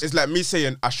risk. It's like me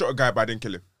saying I shot a guy, but I didn't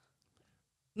kill him.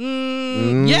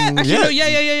 Yeah, actually, no,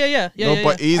 yeah. No,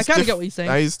 but I kind of get what he's saying.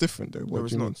 That is different, though. What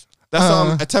do you mean?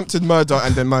 That's attempted murder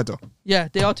and then murder. Yeah,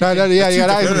 they are. That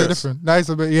is a bit different. That is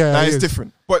a bit, yeah. That is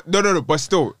different. But no, but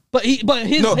still. But his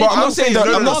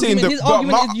argument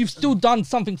is you've still done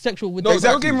something sexual with. No,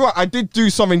 don't get me wrong. I did do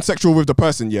something sexual with the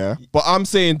person, yeah. But I'm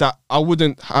saying that I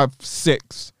wouldn't have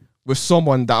sex with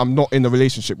someone that I'm not in a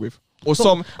relationship with. Or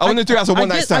I want to do it as a one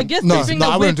night stand.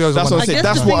 I wouldn't do it as a one night stand.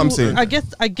 That's what I'm saying.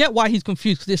 I get why he's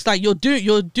confused, because it's like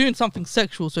you're doing something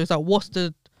sexual, so it's like what's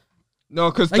the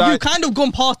because like you've kind of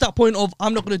gone past that point of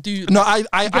I'm not gonna do. No, I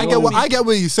get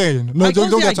what he's saying. No,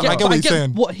 don't get to. I get what he's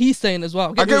saying. What he's saying as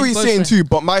well. I get what he's saying too,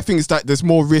 but my thing is that there's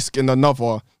more risk in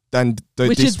another than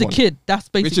which is the kid. That's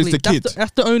basically which is the kid.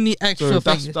 That's the only extra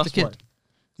thing. It's the kid.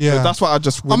 Yeah, so that's what I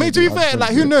just. I mean, to be fair,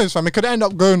 like who knows? Fam, it could end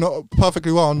up going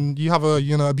perfectly well, and you have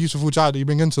a beautiful child that you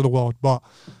bring into the world. But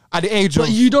at the age of,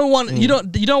 you don't want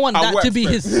that to be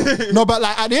his. No, but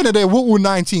like at the end of the day, we're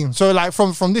 19. So like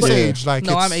from this age, like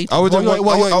no, I'm 18. I wouldn't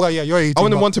you're 18. I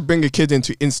wouldn't want to bring a kid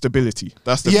into instability.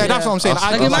 That's the thing. That's what I'm saying.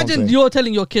 Like imagine you're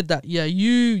telling your kid that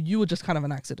you were just kind of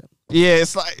an accident. Yeah,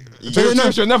 it's like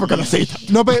you're never gonna say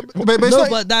that. No,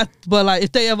 but like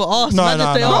if they ever ask, I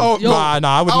would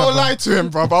lie to him,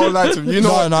 bro. I would lie to him. You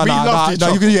know, we loved each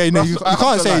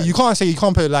other. You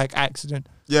can't put like accident.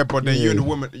 Yeah, but then you and the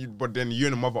woman, you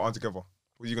and the mother aren't together. What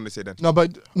are you gonna say then? No,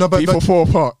 but people fall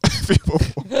apart.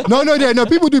 No,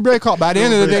 people do break up. But at the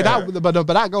end of the day,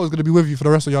 that girl is gonna be with you for the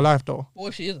rest of your life, though.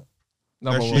 Well, she isn't.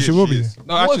 No, she will be.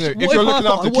 No, actually, if you're looking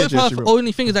after kids, she will.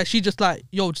 Only thing is that she just like,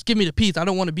 yo, just give me the peas. I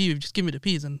don't want to be with you. Just give me the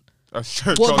peas. And I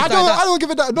don't give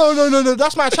it that. No.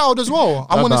 That's my child as well.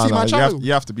 I want to see my child.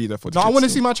 You have to be there for. No, I want to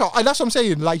see my child. That's what I'm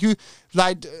saying. Like you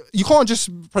can't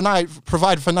just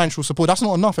provide financial support. That's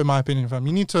not enough, in my opinion, fam.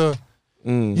 You need to.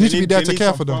 You need to be there to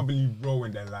care for them. Probably grow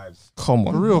in their lives. Come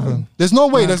on, for real, man. There's no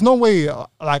way.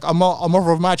 Like a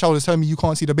mother of my child is telling me you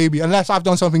can't see the baby unless I've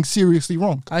done something seriously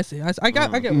wrong. I see. I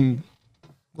get.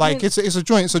 Like it's a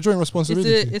joint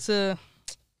responsibility. It's a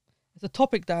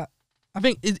topic that I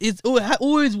think it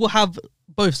always will have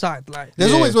both sides. Like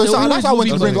there's always both sides. That's why I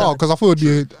wanted to bring it up, because I thought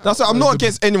it'd be. I'm not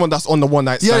against anyone that's on the one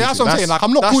night stand. Yeah, that's what I'm saying. Like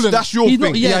I'm not calling. That's your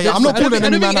thing. I'm not calling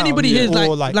anybody here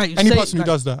like any person who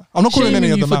does that. I'm not calling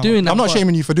any of them out. I'm not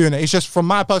shaming you for doing it. It's just from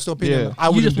my personal opinion. I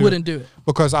wouldn't do it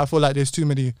because I feel like there's too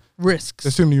many risks.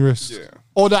 There's too many risks. Yeah.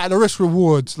 Or that the risk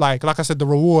rewards, like I said, the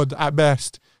reward at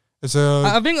best is a.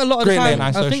 I think a lot of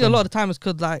the time is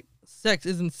because like sex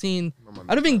isn't seen.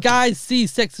 I don't think guys see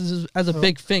sex as a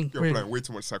big thing. You're applying way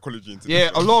too much psychology into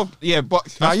this. A lot of,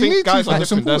 but I think guys are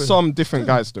different. There's some different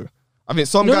guys though. I think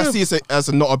some guys see it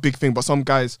as not a big thing, but some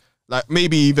guys, like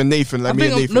maybe even Nathan, I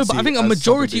think a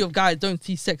majority of guys don't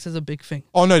see sex as a big thing.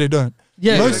 Oh no, they don't.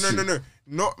 Yeah. No.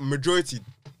 Not majority.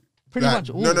 Pretty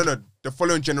much all. No. The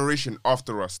following generation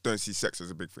after us don't see sex as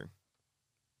a big thing.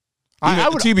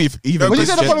 Even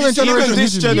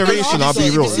this generation, I'll be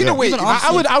real.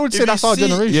 I would say that's our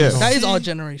generation. Yeah. That is our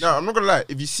generation. No, I'm not gonna lie.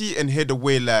 If you see and hear the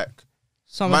way like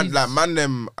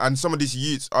them and some of these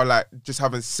youths are like just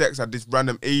having sex at these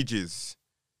random ages.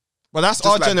 But that's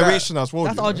our generation as well.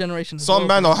 That's our generation. Some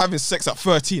men are having sex at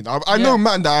 13. I know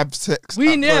men that have sex.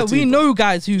 We know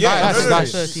guys who at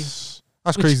 13.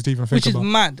 That's crazy to even think about. Which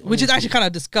is mad. Which is actually kind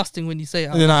of disgusting when you say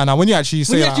it. Nah. When you actually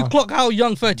say it. When you clock how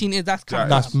young 13 is, that's kind of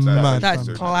that's mad. That's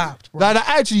clapped, bro. Like, that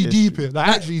actually deep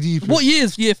it. What year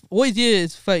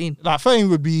is 13? Like 13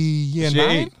 would be year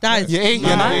 9. That is year 8,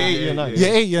 year 9.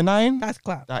 Year 8, year 9. That's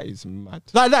clapped. That is mad.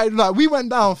 Like we went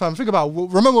down, fam. Think about.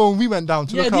 Remember when we went down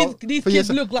to look out? These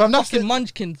kids look like fucking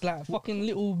munchkins, like fucking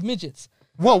little midgets.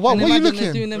 What are you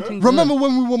looking? Remember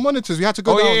when we were monitors? We had to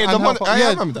go down. I remember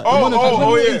that. When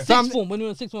we were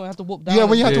in sixth form, we had to walk down. Yeah,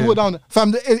 when you had to walk down.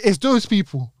 Fam, it's those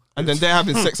people. And then they're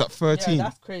having sex at 13. Yeah,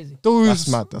 that's crazy. That's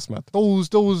mad. Those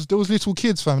little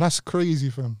kids, fam. That's crazy,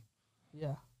 fam.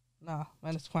 Yeah. Nah,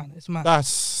 man, it's fine. It's mad.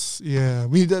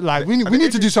 We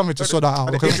need to do something to sort that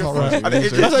out, because it's not right.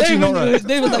 That's actually not right.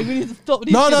 They were like, we need to stop.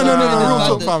 No, real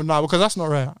talk, fam. Nah, because that's not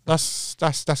right. That's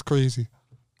crazy.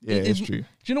 Yeah, it's true. Do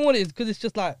you know what it is? Because it's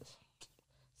just like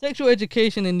sexual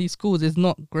education in these schools is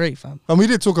not great, fam. And we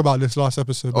did talk about this last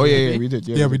episode. Oh yeah, we did.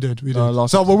 Yeah, we did.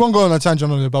 So we won't go on a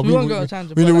tangent on it, but we won't go on a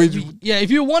tangent.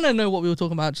 If you want to know what we were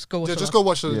talking about, just go watch. Just go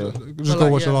watch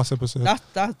the last episode.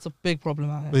 That's a big problem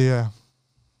out here. But yeah,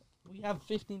 we have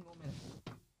 15 more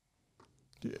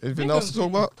minutes. Anything else to talk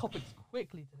about? Topics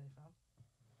quickly today,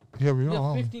 fam. Yeah, we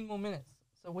have 15 more minutes.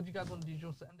 So what do you guys want to do? Do you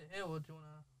want to end it here or do you want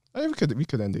to? We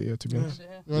could end it here, to be honest.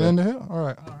 You want to end it here? All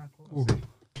right. Cool.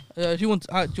 If you want,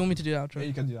 do you want me to do the outro? Yeah,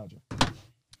 you can do the outro.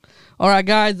 All right,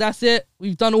 guys, that's it.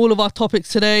 We've done all of our topics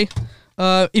today.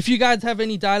 If you guys have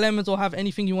any dilemmas or have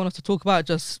anything you want us to talk about,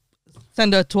 just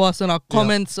send it to us in our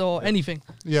comments or anything.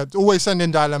 Yeah, always send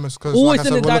in dilemmas because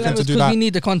we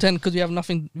need the content because we have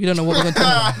nothing. We don't know what we're going to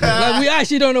talk about. Like, we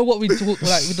actually don't know what we talk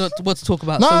what to talk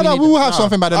about. No, we will have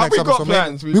something by the next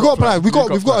episode. We've got plans. We've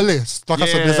got a list. Like I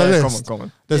said, there's a list. Come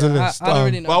on. There's a list. I don't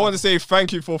really know. But I want to say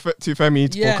thank you to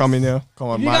Femi for coming here. Come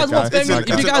on, if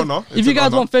you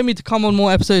guys want Femi to come on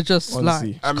more episodes, just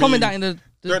comment that in the.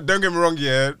 Don't get me wrong,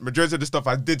 majority of the stuff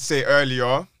I did say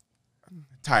earlier.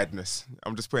 Tiredness.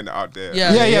 I'm just putting it out there.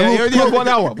 Yeah. We only have 1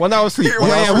 hour. 1 hour sleep.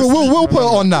 We'll put it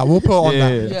on that. We'll put it on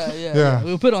that. Yeah.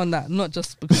 We'll put it on that. Not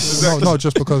just because. Not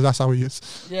just because that's how he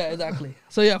is. Yeah, exactly.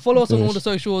 So follow us on all the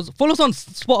socials. Follow us on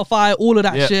Spotify. All of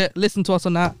that shit. Listen to us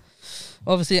on that.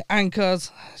 Obviously,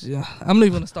 Anchors. Yeah, I'm not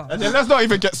even gonna start. And then let's not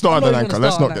even get started on Anchor.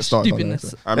 Let's not get started on Anchor.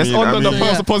 Let's on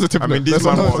the positive. I mean, these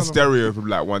man were on stereo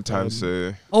like one time.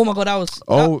 So. Oh my god, that was.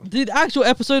 The actual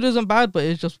episode isn't bad, but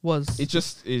it just was. It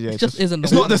just isn't.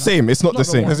 It's not the same. It's not the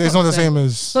same. It's not the same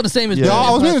as. Not the same as. Yeah,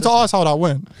 I was meaning to ask how that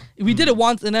went. We did it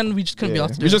once, and then we just couldn't be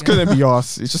asked. We just couldn't be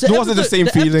asked. It just wasn't the same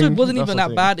feeling. The episode wasn't even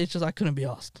that bad. It's just I couldn't be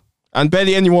asked. And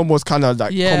barely anyone was kind of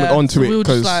like comment onto it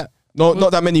because.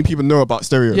 Not that many people know about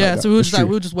stereo. Yeah, so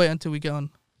we'll just wait until we get on.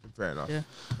 Fair enough.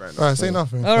 All right, say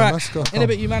nothing. All right, let's go. In a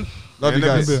bit, you man. Love you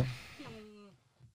guys.